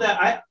didn't know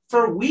that.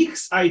 For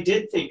weeks I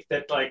did think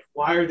that, like,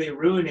 why are they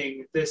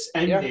ruining this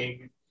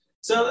ending?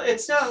 So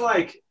it's not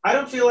like, I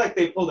don't feel like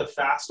they pulled a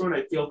fast one.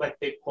 I feel like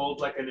they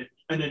pulled like an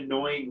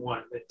annoying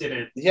one that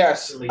didn't.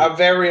 Yes, really a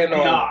very pay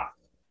annoying. off.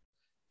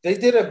 They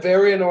did a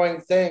very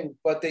annoying thing,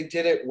 but they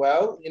did it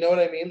well. You know what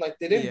I mean? Like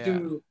they didn't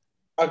do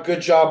a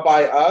good job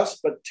by us,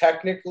 but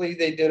technically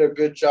they did a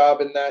good job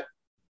in that,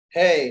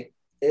 hey,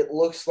 it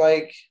looks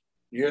like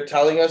you're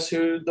telling us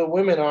who the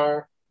women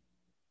are.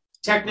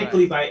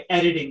 Technically, by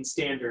editing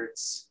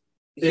standards,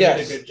 they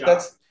Yes, did a good job.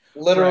 that's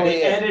literally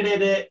They it.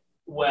 edited it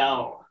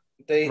well.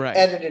 They Right.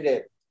 edited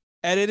it.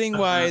 Editing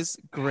wise,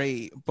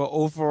 great, but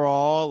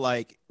overall,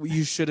 like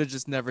you should have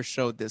just never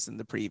showed this in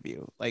the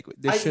preview. Like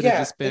this should have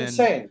just been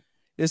insane.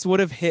 This would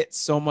have hit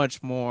so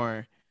much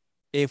more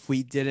if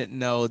we didn't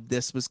know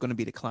this was going to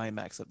be the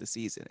climax of the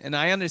season. And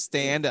I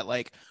understand that,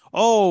 like,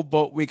 oh,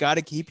 but we got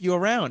to keep you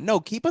around. No,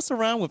 keep us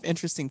around with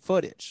interesting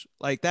footage.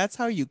 Like that's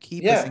how you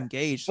keep us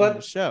engaged in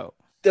the show.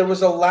 There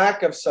was a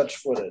lack of such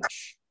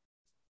footage.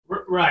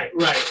 Right.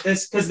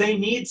 That's because they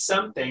need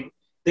something.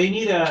 They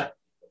need a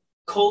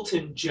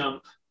Colton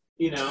jump,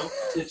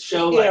 to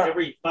show like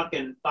every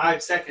fucking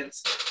 5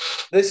 seconds.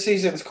 This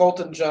season's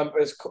Colton jump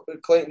is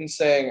Clayton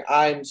saying,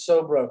 "I'm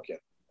so broken,"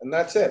 and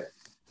that's it.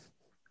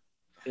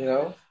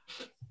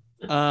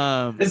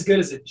 As good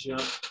as a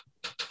jump.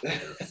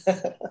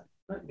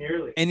 Not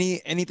nearly.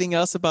 Anything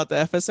else about the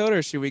episode,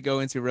 or should we go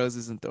into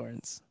Roses and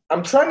Thorns?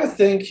 I'm trying to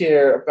think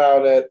here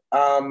about it.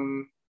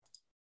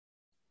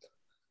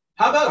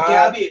 How about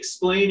Gabby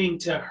explaining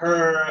to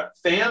her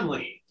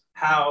family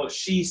how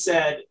she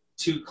said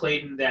to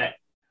Clayton that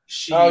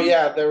she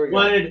there we go.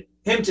 wanted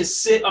him to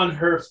sit on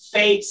her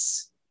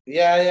face?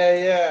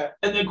 Yeah.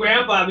 And the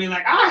grandpa being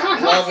like,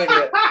 Loving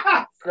it.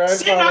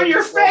 sit on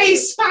your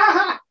face.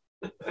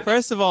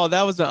 First of all,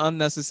 that was an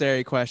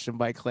unnecessary question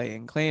by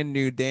Clayton. Clayton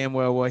knew damn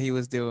well what he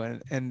was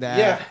doing, and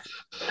that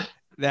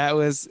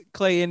was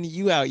Clayton.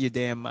 You out your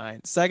damn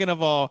mind. Second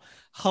of all,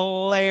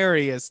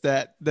 hilarious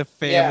that the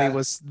family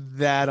was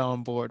that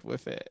on board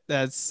with it.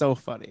 That's so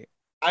funny.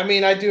 I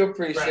mean, I do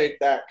appreciate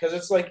that because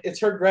it's like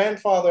it's her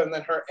grandfather and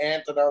then her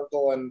aunt and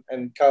uncle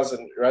and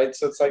cousin, right?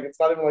 So it's like it's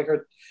not even like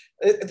her.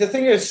 The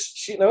thing is,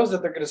 she knows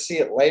that they're going to see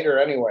it later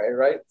anyway,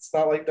 right? It's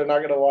not like they're not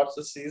going to watch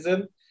the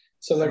season,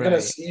 so they're going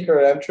to see her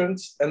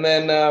entrance. And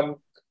then,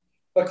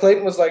 but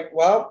Clayton was like,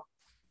 "Well,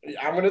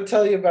 I'm going to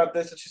tell you about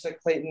this," and she's like,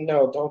 "Clayton,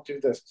 no, don't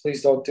do this.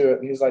 Please don't do it."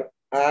 And he's like,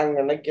 "I'm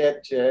going to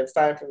get you. It's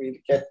time for me to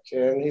get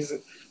you." And he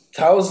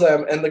tells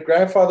them, and the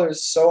grandfather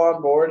is so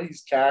on board,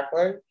 he's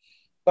cackling.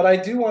 But I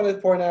do want to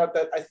point out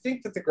that I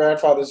think that the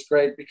grandfather's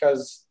great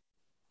because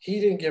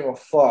he didn't give a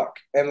fuck.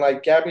 And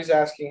like Gabby's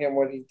asking him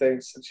what he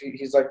thinks. And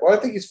he's like, well, I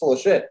think he's full of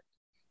shit.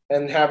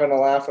 And having a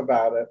laugh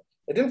about it.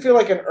 It didn't feel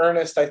like an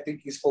earnest, I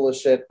think he's full of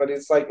shit. But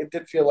it's like, it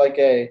did feel like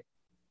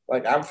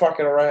I'm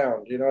fucking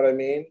around. You know what I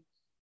mean?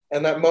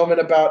 And that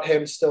moment about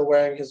him still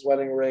wearing his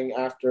wedding ring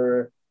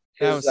after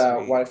his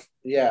wife,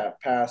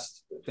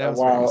 passed a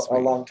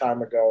long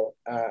time ago.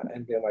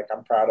 And being like,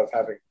 I'm proud of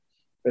having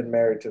been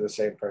married to the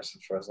same person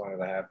for as long as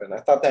I have been.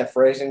 I thought that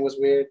phrasing was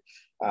weird.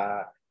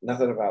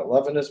 Nothing about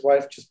loving his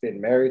wife, just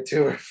being married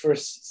to her for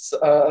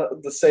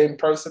the same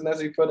person, as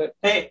he put it.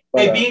 Hey,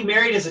 being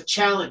married is a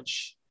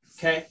challenge.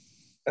 Okay.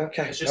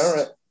 It's just all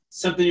right.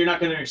 Something you're not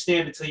going to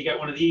understand until you get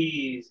one of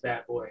these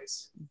bad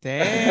boys.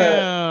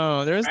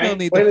 Damn, there's no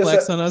need to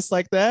flex on us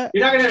like that.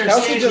 You're not going to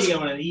understand until you get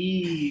one of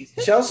these.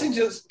 Kelsey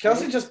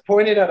just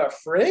pointed at a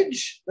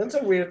fridge. That's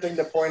a weird thing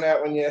to point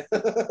at when you.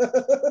 You're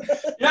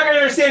not going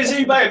to understand until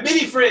you buy a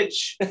mini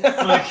fridge.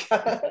 Like,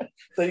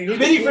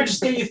 mini fridge is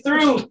getting you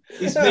through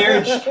these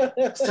marriage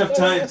tough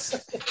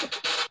times.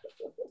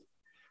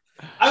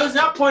 I was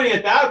not pointing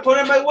at that. I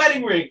pointed at my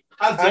wedding ring.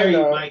 How dare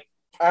you, Mike?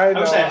 I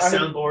wish I had a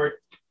soundboard.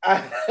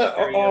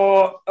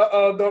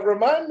 Don't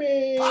remind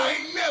me. I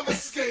ain't never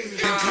skated.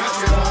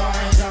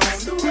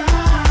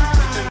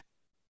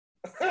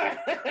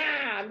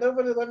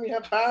 Nobody let me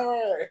have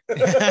power.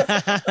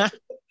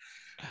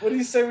 What do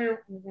you say we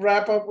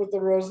wrap up with the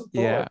Rose of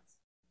Thorns? Yeah.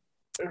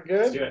 We're good?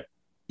 Let's do it.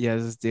 Yeah,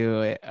 let's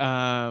do it.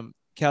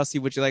 Kelsey,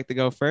 would you like to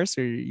go first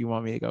or you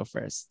want me to go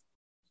first?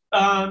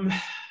 I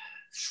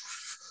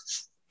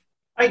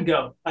can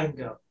go.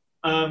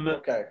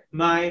 Okay.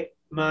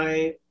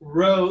 My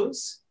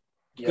rose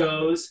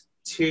goes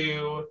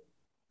to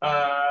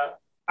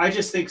I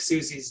just think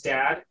Susie's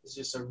dad is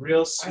just a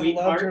real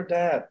sweetheart. I love her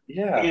dad.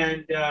 Yeah.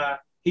 And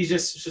he's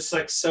just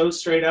like so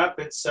straight up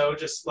and so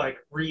just like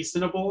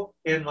reasonable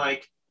and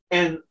like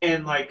and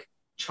like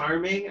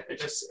charming.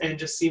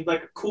 Just seemed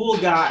like a cool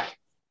guy.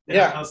 And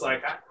I was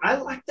like, I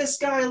like this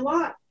guy a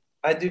lot.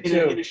 I do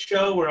too. In a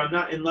show where I'm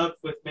not in love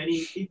with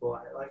many people.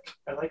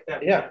 I like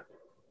that. Yeah. Man.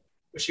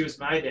 Wish he was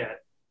my dad.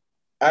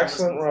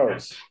 Excellent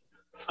rose.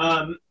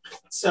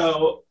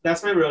 So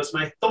that's my rose.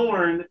 My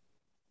thorn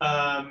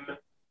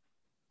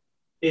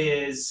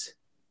is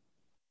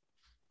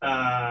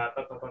I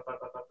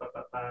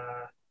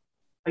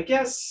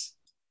guess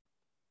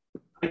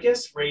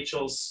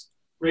Rachel's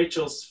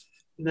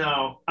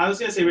no. I was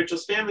gonna say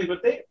Rachel's family,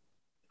 but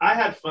I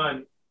had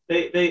fun.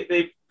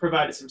 They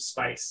provided some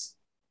spice.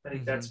 I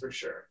think that's for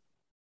sure.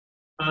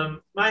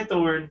 My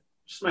thorn's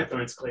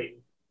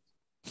Clayton.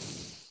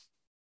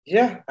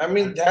 Yeah, I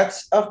mean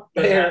that's a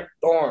fair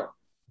thorn.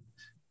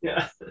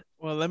 Yeah.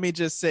 Well, let me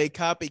just say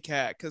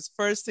copycat, because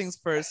first things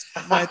first,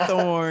 my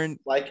thorn.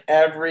 Like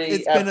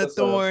it's been a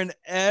thorn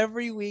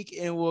every week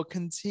and will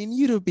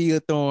continue to be a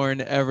thorn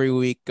every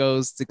week,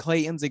 goes to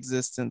Clayton's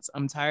existence.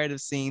 I'm tired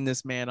of seeing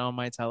this man on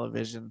my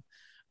television.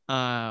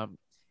 And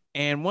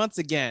once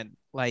again,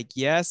 like,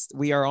 yes,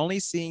 we are only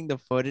seeing the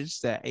footage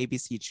that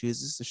ABC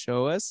chooses to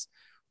show us,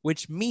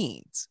 which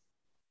means,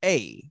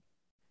 A,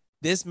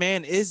 this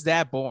man is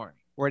that boring,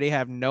 where they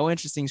have no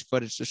interesting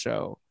footage to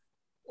show,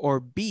 or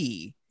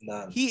B,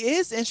 none. He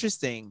is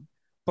interesting,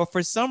 but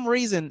for some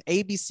reason,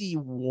 ABC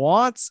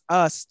wants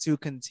us to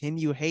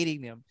continue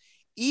hating him,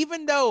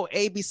 even though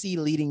ABC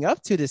leading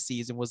up to this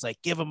season was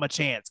like, give him a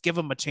chance, give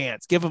him a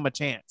chance, give him a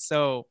chance.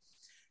 So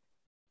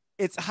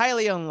it's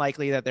highly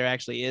unlikely that there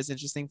actually is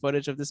interesting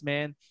footage of this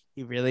man.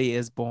 He really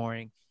is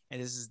boring,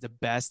 and this is the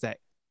best that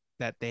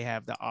they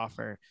have to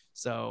offer.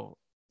 So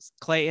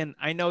Clayton,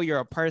 I know you're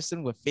a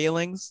person with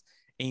feelings,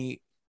 and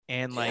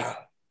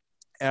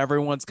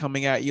everyone's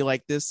coming at you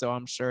like this, so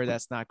I'm sure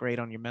that's not great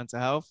on your mental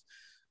health.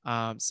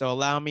 So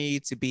allow me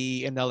to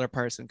be another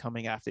person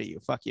coming after you.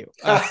 Fuck you.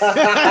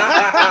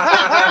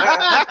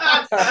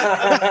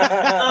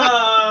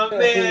 Oh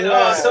man,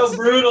 oh, so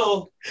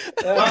brutal.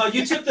 Oh,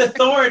 you took the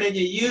thorn and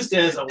you used it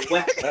as a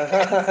weapon. You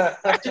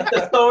took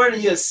the thorn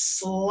and you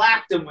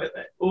slapped him with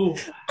it. Ooh.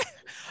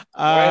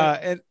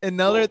 And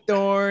another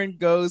thorn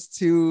goes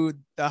to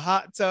the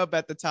hot tub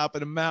at the top of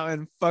the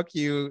mountain. Fuck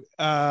you.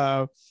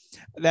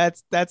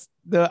 That's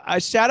the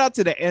shout out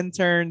to the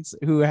interns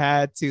who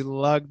had to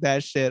lug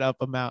that shit up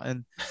a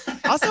mountain.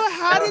 Also,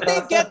 how did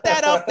they get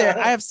that up there?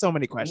 I have so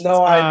many questions.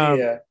 No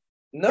idea.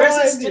 No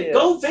idea.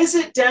 Go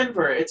visit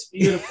Denver. It's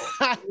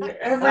beautiful.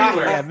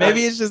 Everywhere. Yeah,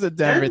 maybe it's just a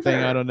Denver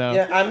thing. I don't know.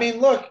 Yeah, I mean,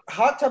 look,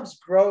 hot tubs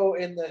grow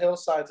in the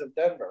hillsides of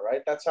Denver,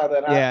 right? That's how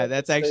that happens. Yeah,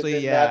 that's actually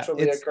they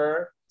naturally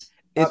occur.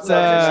 It's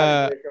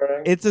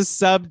a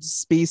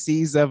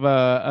subspecies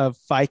of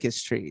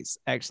ficus trees,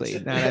 actually.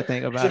 Now that I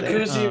think about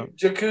it,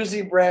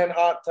 jacuzzi brand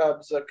hot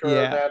tubs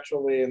occur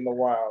naturally in the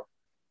wild.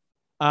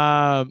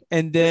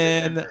 And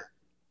then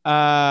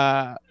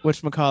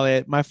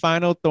whatchamacallit, my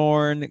final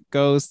thorn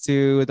goes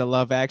to the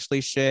Love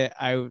Actually shit.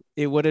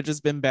 It would have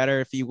just been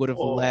better if you would have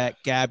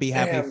let Gabby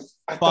have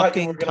a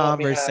fucking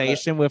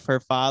conversation with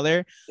her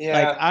father.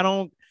 Yeah.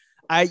 Like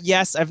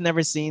I've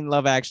never seen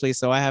Love Actually,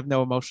 so I have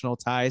no emotional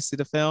ties to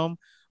the film,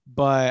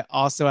 but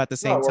also at the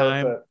same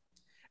time,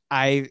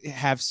 I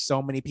have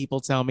so many people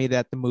tell me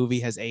that the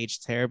movie has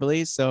aged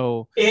terribly.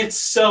 So it's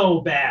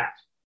so bad.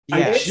 Yeah,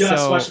 I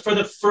just watched it for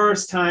the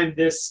first time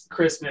this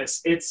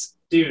Christmas. It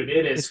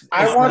is.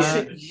 I watched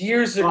it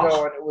years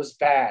ago and it was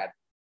bad.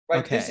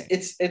 Like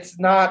it's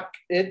not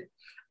it.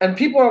 And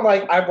people are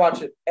like, I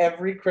watch it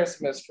every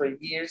Christmas for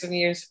years and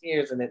years and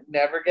years, and it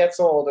never gets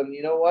old. And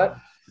you know what?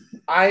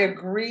 I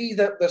agree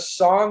that the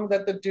song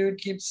that the dude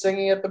keeps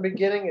singing at the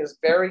beginning is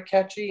very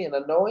catchy and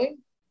annoying.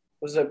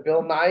 Was it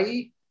Bill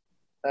Nighy?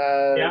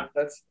 Yeah.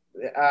 That's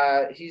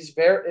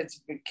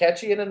it's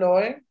catchy and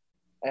annoying,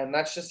 and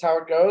that's just how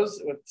it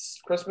goes with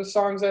Christmas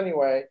songs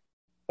anyway.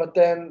 But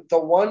then the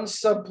one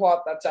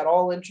subplot that's at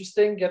all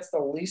interesting gets the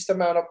least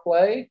amount of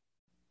play,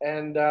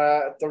 and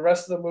the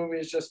rest of the movie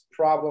is just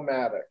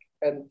problematic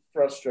and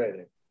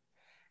frustrating.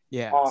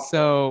 Yeah. Awful.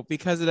 So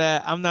because of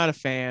that, I'm not a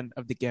fan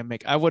of the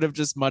gimmick. I would have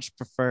just much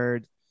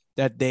preferred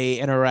that they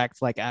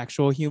interact like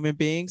actual human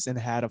beings and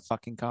had a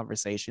fucking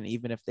conversation,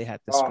 even if they had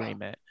to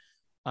scream it.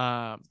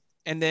 And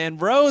then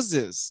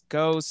Roses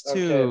goes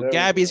to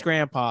Gabby's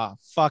grandpa,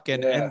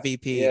 fucking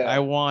MVP. Yeah. I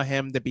want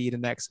him to be the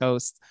next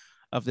host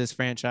of this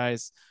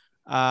franchise.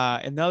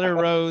 Another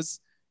rose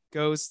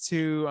goes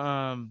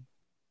to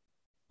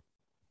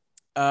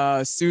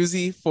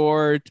Susie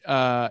for even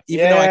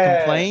though I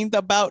complained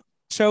about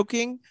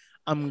choking,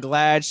 I'm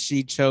glad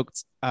she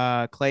choked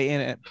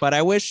Clayton, but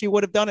I wish she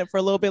would have done it for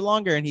a little bit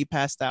longer and he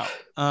passed out.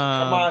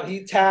 Come on,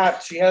 he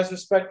tapped. She has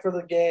respect for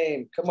the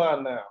game. Come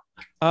on now.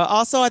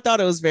 Also, I thought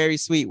it was very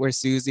sweet where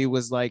Susie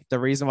was like, the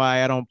reason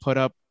why I don't put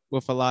up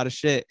with a lot of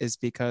shit is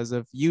because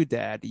of you,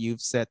 Dad.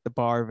 You've set the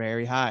bar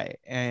very high.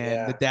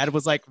 And the dad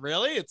was like,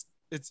 really?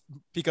 It's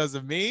because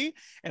of me?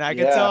 And I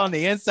could tell on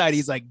the inside,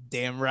 he's like,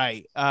 damn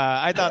right.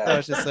 I thought that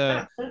was just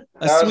a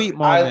sweet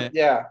moment.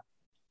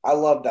 I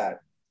love that.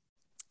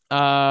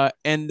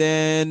 And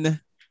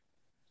then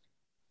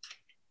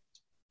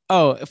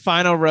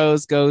final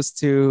rose goes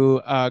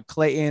to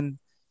Clayton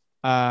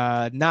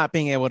not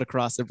being able to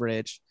cross the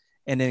bridge,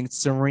 and then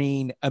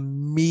Serene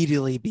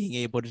immediately being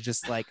able to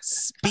just like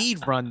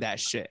speed run that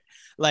shit.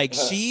 Like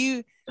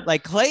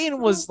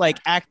Clayton was like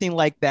acting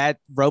like that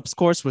ropes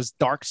course was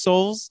Dark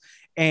Souls,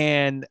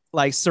 and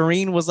like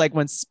Serene was like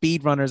when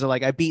speedrunners are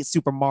like, I beat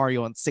Super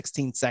Mario in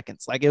 16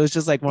 seconds. Like it was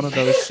just like one of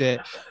those shit.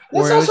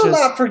 Let's also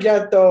not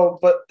forget though,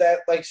 but that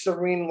like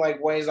Serene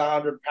like weighs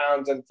 100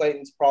 pounds and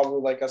Clayton's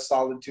probably like a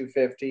solid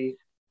 250.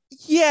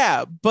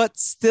 Yeah, but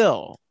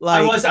still,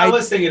 like I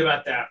was thinking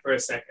about that for a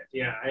second.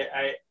 Yeah,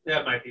 I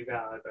that might be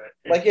valid, but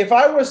like if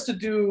I was to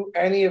do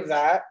any of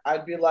that,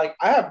 I'd be like,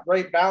 I have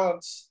great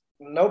balance,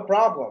 no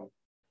problem.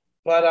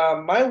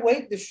 But my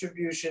weight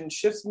distribution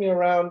shifts me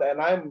around,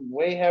 and I'm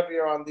way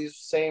heavier on these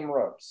same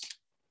ropes,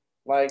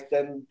 like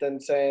than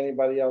say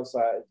anybody else.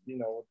 Would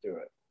do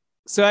it.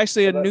 So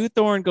actually, a new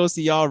thorn goes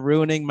to y'all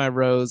ruining my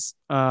rose.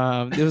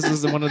 This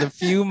was one of the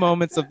few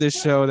moments of this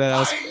show that I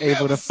was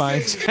able to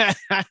find.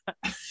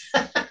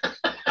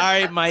 All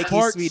right,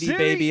 Mikey, sweetie,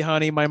 baby,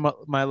 honey,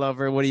 my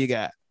lover. What do you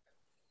got?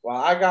 Well,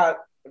 I got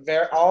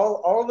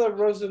all the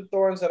rose and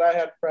thorns that I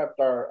had prepped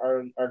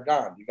are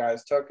gone. You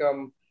guys took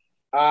them.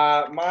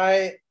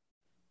 I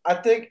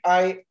think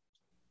I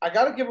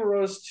got to give a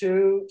rose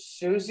to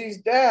Susie's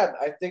dad.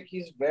 I think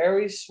he's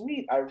very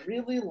sweet. I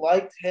really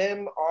liked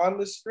him on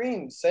the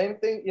screen. Same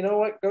thing. You know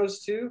what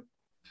goes to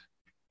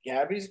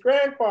Gabby's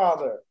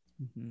grandfather.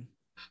 Mm-hmm.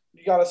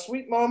 You got a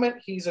sweet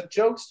moment. He's a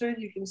jokester.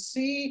 You can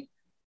see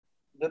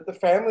that the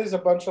family's a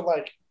bunch of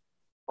like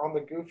on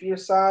the goofier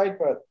side,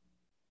 but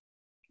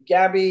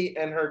Gabby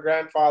and her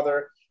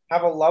grandfather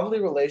have a lovely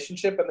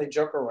relationship and they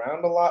joke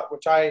around a lot,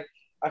 which I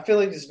feel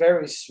like is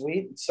very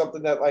sweet. It's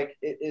something that like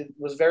it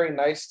was very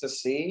nice to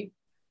see.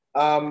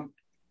 I'll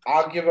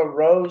give a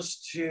rose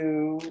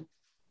to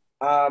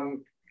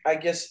I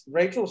guess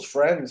Rachel's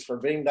friends for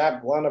being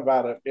that blunt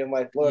about it, being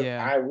like, look,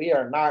 we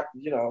are not,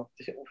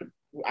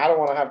 I don't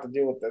want to have to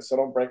deal with this, so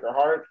don't break her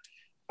heart.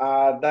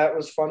 That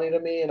was funny to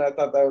me, and I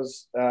thought that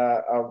was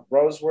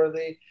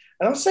roseworthy.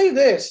 And I'll say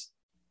this.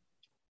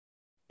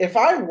 if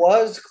I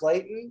was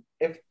Clayton,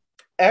 if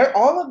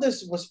all of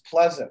this was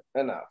pleasant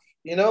enough,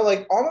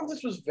 like all of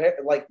this was very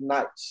like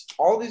nice.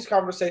 All these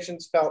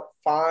conversations felt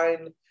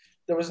fine.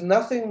 There was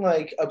nothing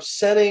like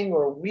upsetting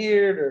or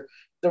weird, or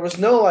there was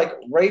no like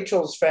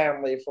Rachel's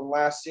family from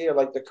last year,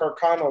 like the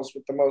Kirkconnells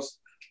with the most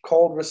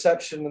cold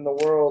reception in the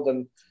world,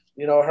 and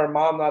her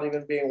mom not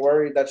even being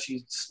worried that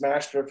she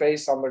smashed her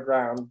face on the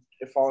ground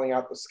falling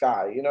out the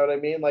sky. You know what I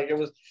mean? Like it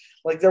was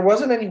like there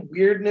wasn't any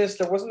weirdness,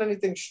 there wasn't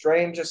anything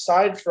strange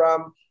aside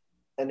from,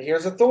 and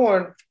here's a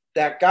thorn,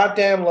 that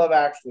goddamn Love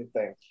Actually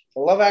thing.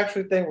 The Love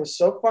Actually thing was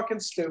so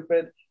fucking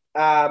stupid.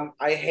 I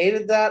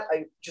hated that.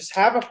 I just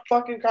have a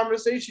fucking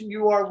conversation.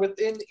 You are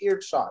within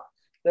earshot.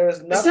 There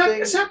is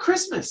nothing. It's not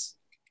Christmas.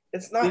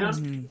 It's not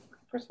Mhm.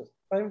 Christmas.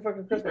 Not even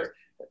fucking Christmas.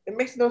 It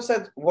makes no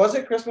sense. Was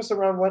it Christmas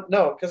around when?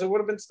 No, because it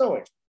would have been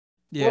snowing.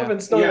 It would have Yeah. been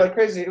snowing Yeah. like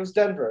crazy. It was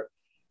Denver.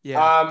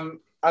 Yeah.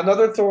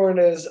 Another thorn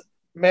is,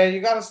 man, you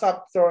got to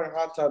stop throwing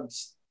hot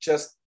tubs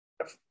just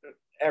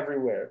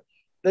everywhere.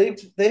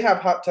 They have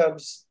hot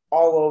tubs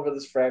all over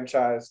this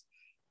franchise.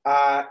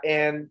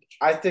 And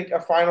I think a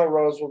final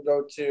rose will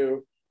go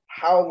to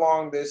how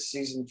long this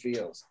season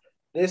feels.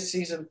 This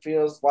season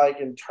feels like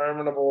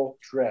interminable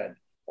dread,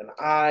 and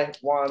I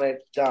want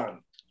it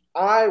done.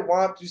 I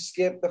want to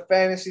skip the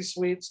fantasy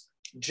suites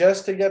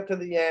just to get to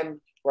the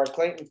end where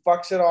Clayton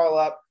fucks it all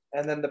up,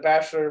 and then the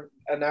Bachelor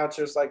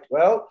announcer's like,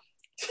 well,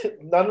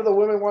 none of the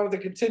women wanted to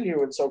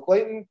continue, and so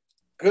Clayton,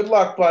 good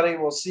luck, buddy.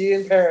 We'll see you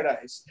in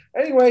paradise.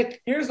 Anyway,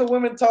 here's the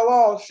women tell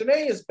all.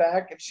 Shanae is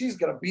back, and she's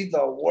going to be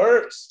the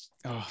worst.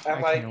 Oh, I'm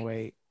I like, can't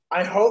wait.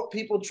 I hope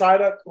people try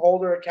to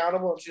hold her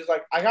accountable. And she's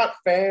like, I got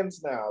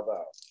fans now,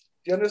 though.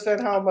 Do you understand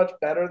how much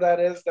better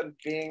that is than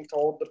being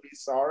told to be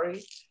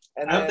sorry?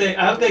 And I hope then they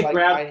having,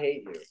 grab- I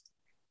hate you.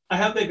 I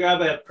hope they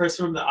grab a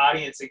person from the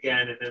audience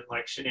again, and then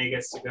like Shanae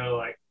gets to go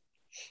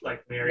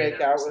like marry Make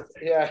them or out with,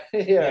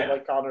 something. yeah,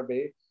 like Connor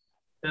B.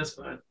 That's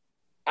fun.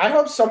 I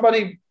hope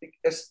somebody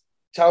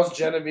tells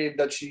Genevieve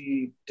that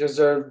she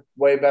deserved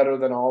way better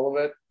than all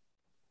of it.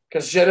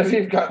 Because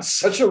Genevieve got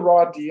such a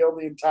raw deal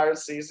the entire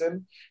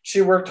season.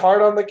 She worked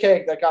hard on the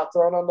cake that got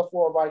thrown on the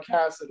floor by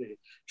Cassidy.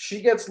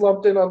 She gets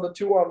lumped in on the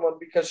 2-on-1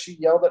 because she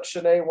yelled at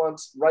Shanae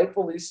once,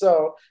 rightfully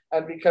so,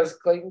 and because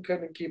Clayton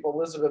couldn't keep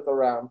Elizabeth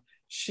around.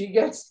 She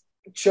gets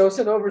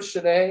chosen over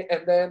Shanae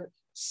and then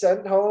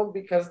sent home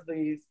because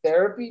the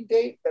therapy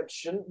date that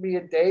shouldn't be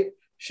a date,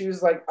 she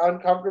was like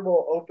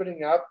uncomfortable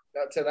opening up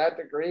to that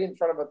degree in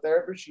front of a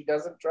therapist she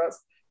doesn't trust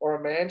or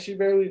a man she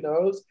barely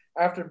knows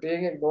after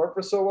being ignored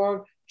for so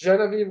long.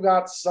 Genevieve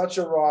got such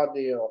a raw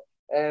deal,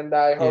 and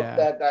I hope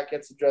that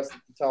gets addressed at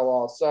the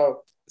tell-all.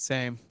 So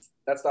Same.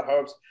 that's the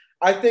hopes.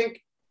 I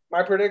think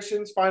my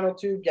predictions, final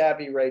two,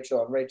 Gabby,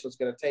 Rachel, and Rachel's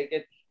going to take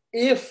it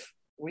if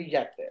we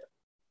get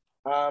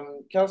there.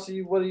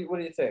 Kelsey, what do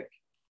you think,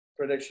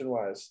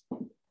 prediction-wise?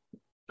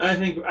 I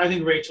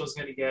think Rachel's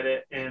going to get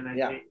it, and I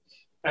Yeah. think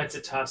that's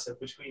a toss-up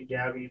between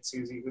Gabby and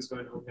Susie, who's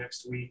going home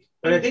next week.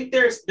 But I think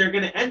they're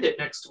going to end it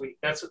next week.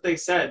 That's what they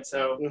said.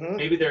 So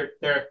maybe they're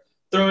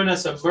throwing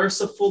us a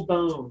merciful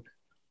bone.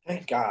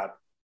 Thank God.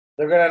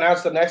 They're going to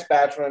announce the next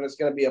Bachelor, and it's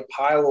going to be a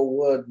pile of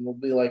wood, and we'll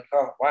be like,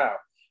 oh, wow.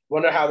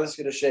 Wonder how this is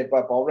going to shape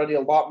up. Already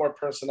a lot more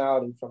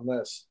personality from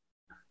this.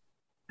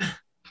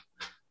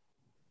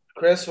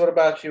 Chris, what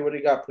about you? What do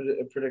you got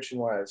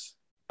prediction-wise?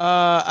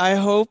 I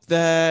hope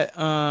that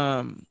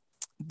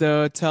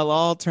the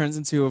tell-all turns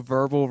into a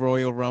verbal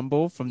Royal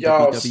Rumble from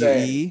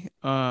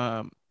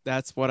WWE.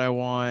 That's what I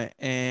want.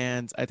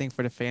 And I think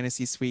for the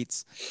fantasy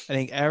suites, I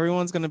think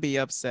everyone's going to be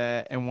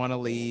upset and want to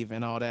leave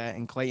and all that.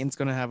 And Clayton's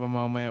going to have a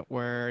moment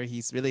where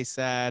he's really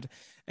sad.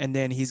 And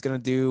then he's going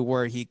to do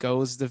where he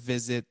goes to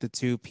visit the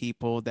two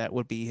people that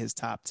would be his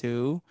top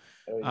two.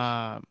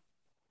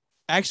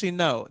 Actually,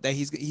 no, that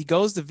he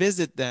goes to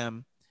visit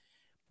them.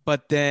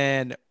 But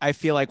then I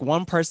feel like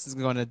one person's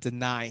going to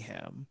deny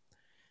him.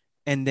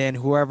 And then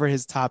whoever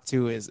his top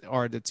two is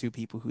are the two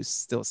people who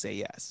still say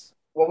yes.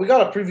 Well, we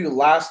got a preview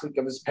last week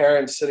of his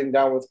parents sitting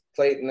down with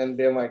Clayton and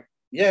being like,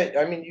 yeah,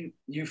 I mean,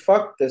 you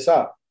fucked this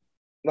up.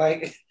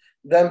 Like,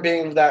 them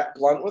being that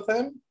blunt with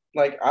him,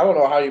 like, I don't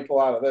know how you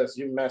pull out of this.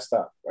 You messed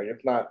up. Like,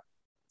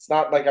 it's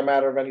not like a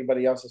matter of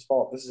anybody else's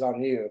fault. This is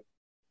on you.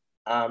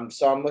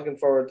 So I'm looking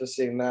forward to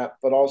seeing that.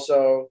 But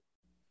also,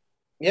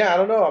 yeah, I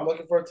don't know. I'm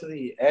looking forward to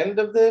the end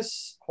of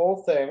this whole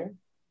thing.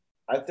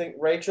 I think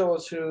Rachel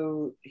is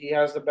who he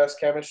has the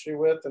best chemistry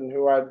with and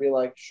who I'd be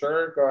like,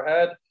 sure, go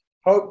ahead.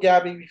 Hope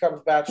Gabby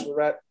becomes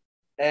Bachelorette.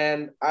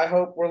 And I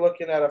hope we're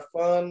looking at a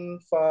fun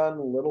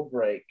little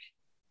break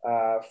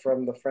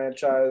from the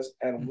franchise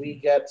and we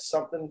get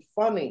something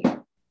funny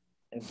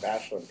in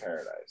Bachelor in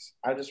Paradise.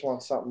 I just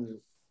want something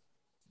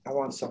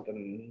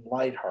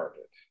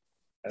lighthearted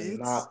and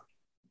not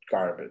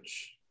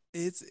garbage.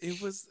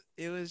 It was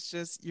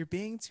just, you're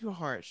being too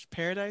harsh.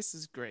 Paradise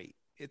is great.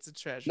 It's a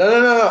treasure.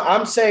 No.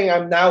 I'm saying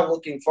I'm now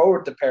looking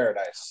forward to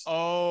Paradise.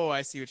 Oh,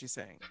 I see what you're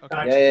saying.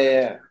 Okay.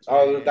 Yeah.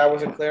 Oh, that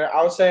wasn't clear.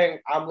 I was saying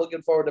I'm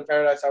looking forward to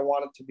Paradise. I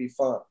want it to be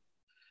fun.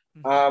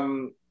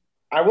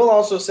 I will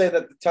also say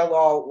that the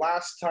tell-all,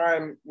 last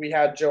time we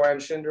had Joanne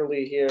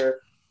Schinderly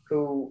here,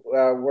 who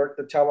worked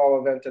the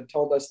tell-all event and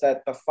told us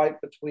that the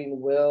fight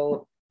between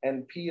Will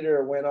and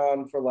Peter went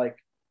on for like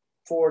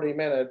 40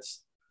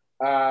 minutes,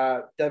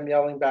 them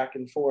yelling back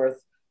and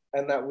forth,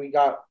 and that we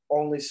got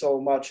only so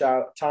much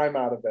time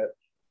out of it.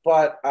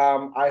 But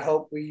I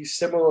hope we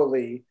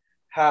similarly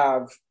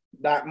have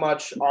that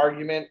much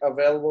argument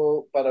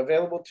available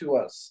to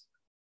us.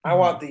 I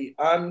want the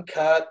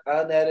uncut,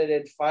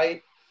 unedited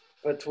fight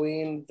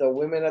between the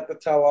women at the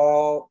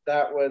tell-all.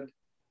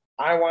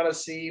 I want to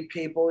see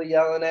people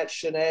yelling at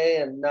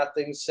Shanae and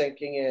nothing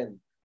sinking in.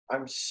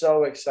 I'm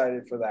so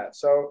excited for that.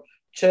 So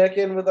check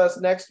in with us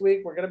next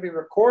week. We're going to be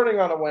recording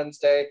on a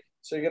Wednesday,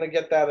 so you're going to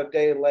get that a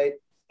day late.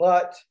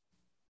 But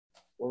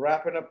we're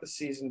wrapping up the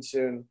season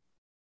soon.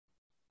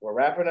 We're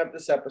wrapping up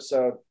this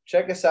episode.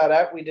 Check us out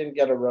at We Didn't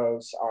Get a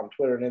Rose on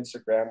Twitter and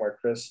Instagram, where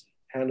Chris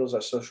handles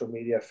our social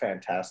media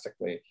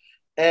fantastically.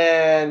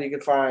 And you can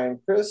find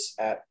Chris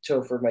at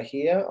Topher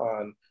Mejia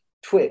on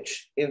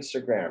Twitch,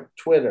 Instagram,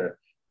 Twitter.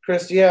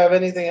 Chris, do you have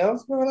anything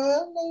else going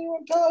on that you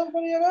want to tell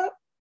everybody about?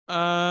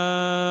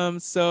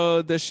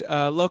 So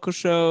the local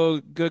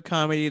show, Good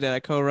Comedy, that I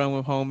co-run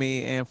with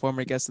homie and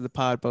former guest of the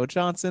pod, Bo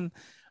Johnson.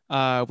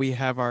 We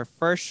have our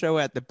first show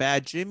at the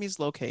Bad Jimmy's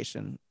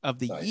location of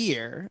the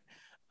year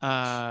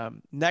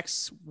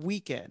next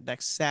weekend,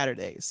 next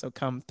Saturday. So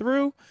come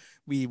through.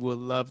 We would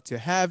love to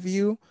have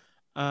you.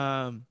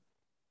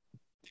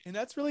 And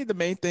that's really the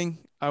main thing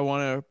I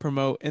want to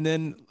promote. And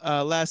then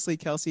lastly,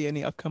 Kelsey,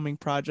 any upcoming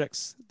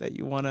projects that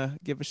you want to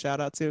give a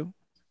shout out to?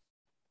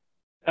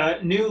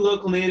 New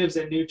Local Natives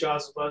and new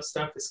Jaws of Love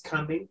stuff is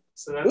coming.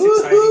 So that's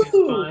exciting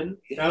and fun.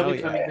 That'll be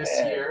coming this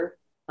year.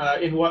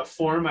 In what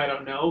form, I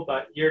don't know,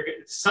 but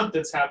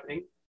something's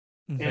happening.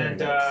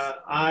 And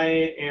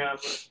I am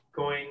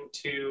going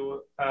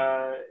to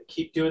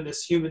keep doing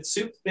this human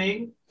soup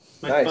thing,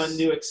 my fun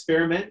new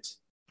experiment.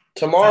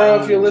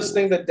 Tomorrow, if you're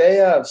listening the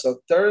day of, so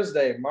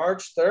Thursday,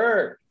 March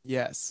 3rd.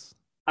 Yes.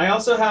 I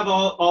also have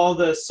all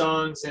the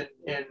songs and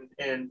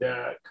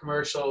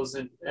commercials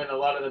and a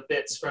lot of the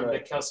bits from the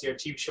Kelsey Our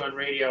TV show on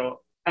radio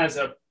as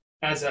a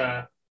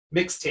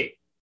mixtape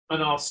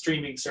on all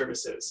streaming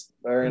services.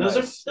 Very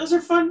nice. Those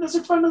are fun. Those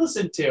are fun to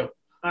listen to.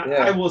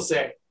 I will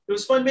say it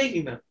was fun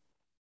making them.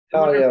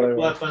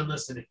 People have fun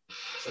listening.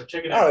 So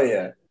check it out. Oh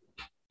yeah.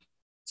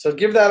 So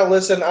give that a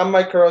listen. I'm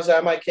Mike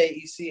Carosa,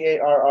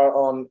 MikeCarr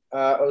on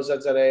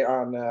OZZA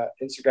on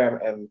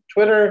Instagram and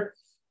Twitter.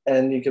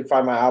 And you can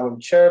find my album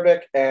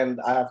Cherubic.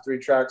 And I have 3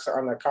 tracks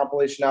on a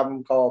compilation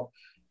album called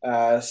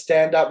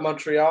Stand Up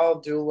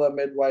Montreal, Doula,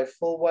 Midwife,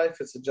 Full Wife.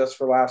 It's a Just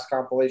for Laughs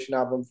compilation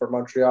album for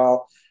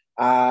Montreal.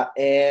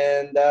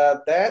 And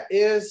that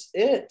is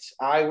it.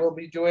 I will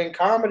be doing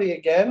comedy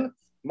again.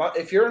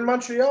 If you're in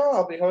Montreal,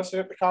 I'll be hosting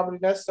at the Comedy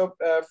Nest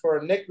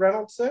for Nick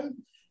Reynoldson.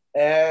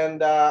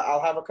 And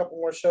I'll have a couple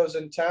more shows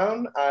in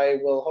town. I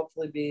will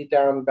hopefully be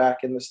down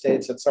back in the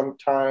States at some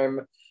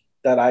time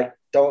that I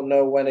don't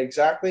know when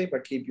exactly,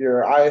 but keep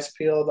your eyes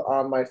peeled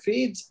on my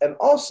feeds. And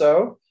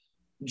also,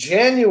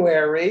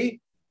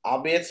 January,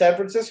 I'll be at San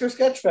Francisco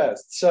Sketch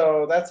Fest.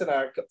 So that's in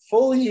a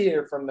full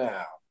year from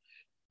now.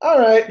 All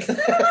right.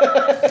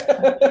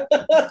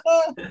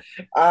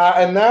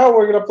 And now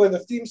we're going to play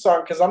the theme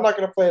song, because I'm not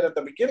going to play it at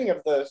the beginning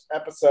of the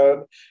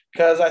episode,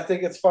 because I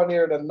think it's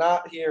funnier to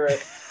not hear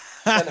it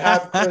and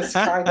have Chris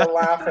kind of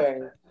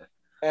laughing.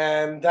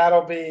 And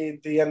that'll be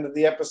the end of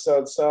the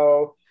episode.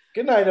 So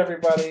good night,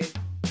 everybody.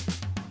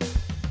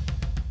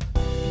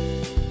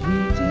 We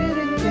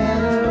didn't get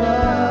a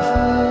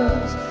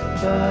rose,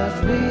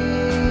 but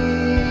we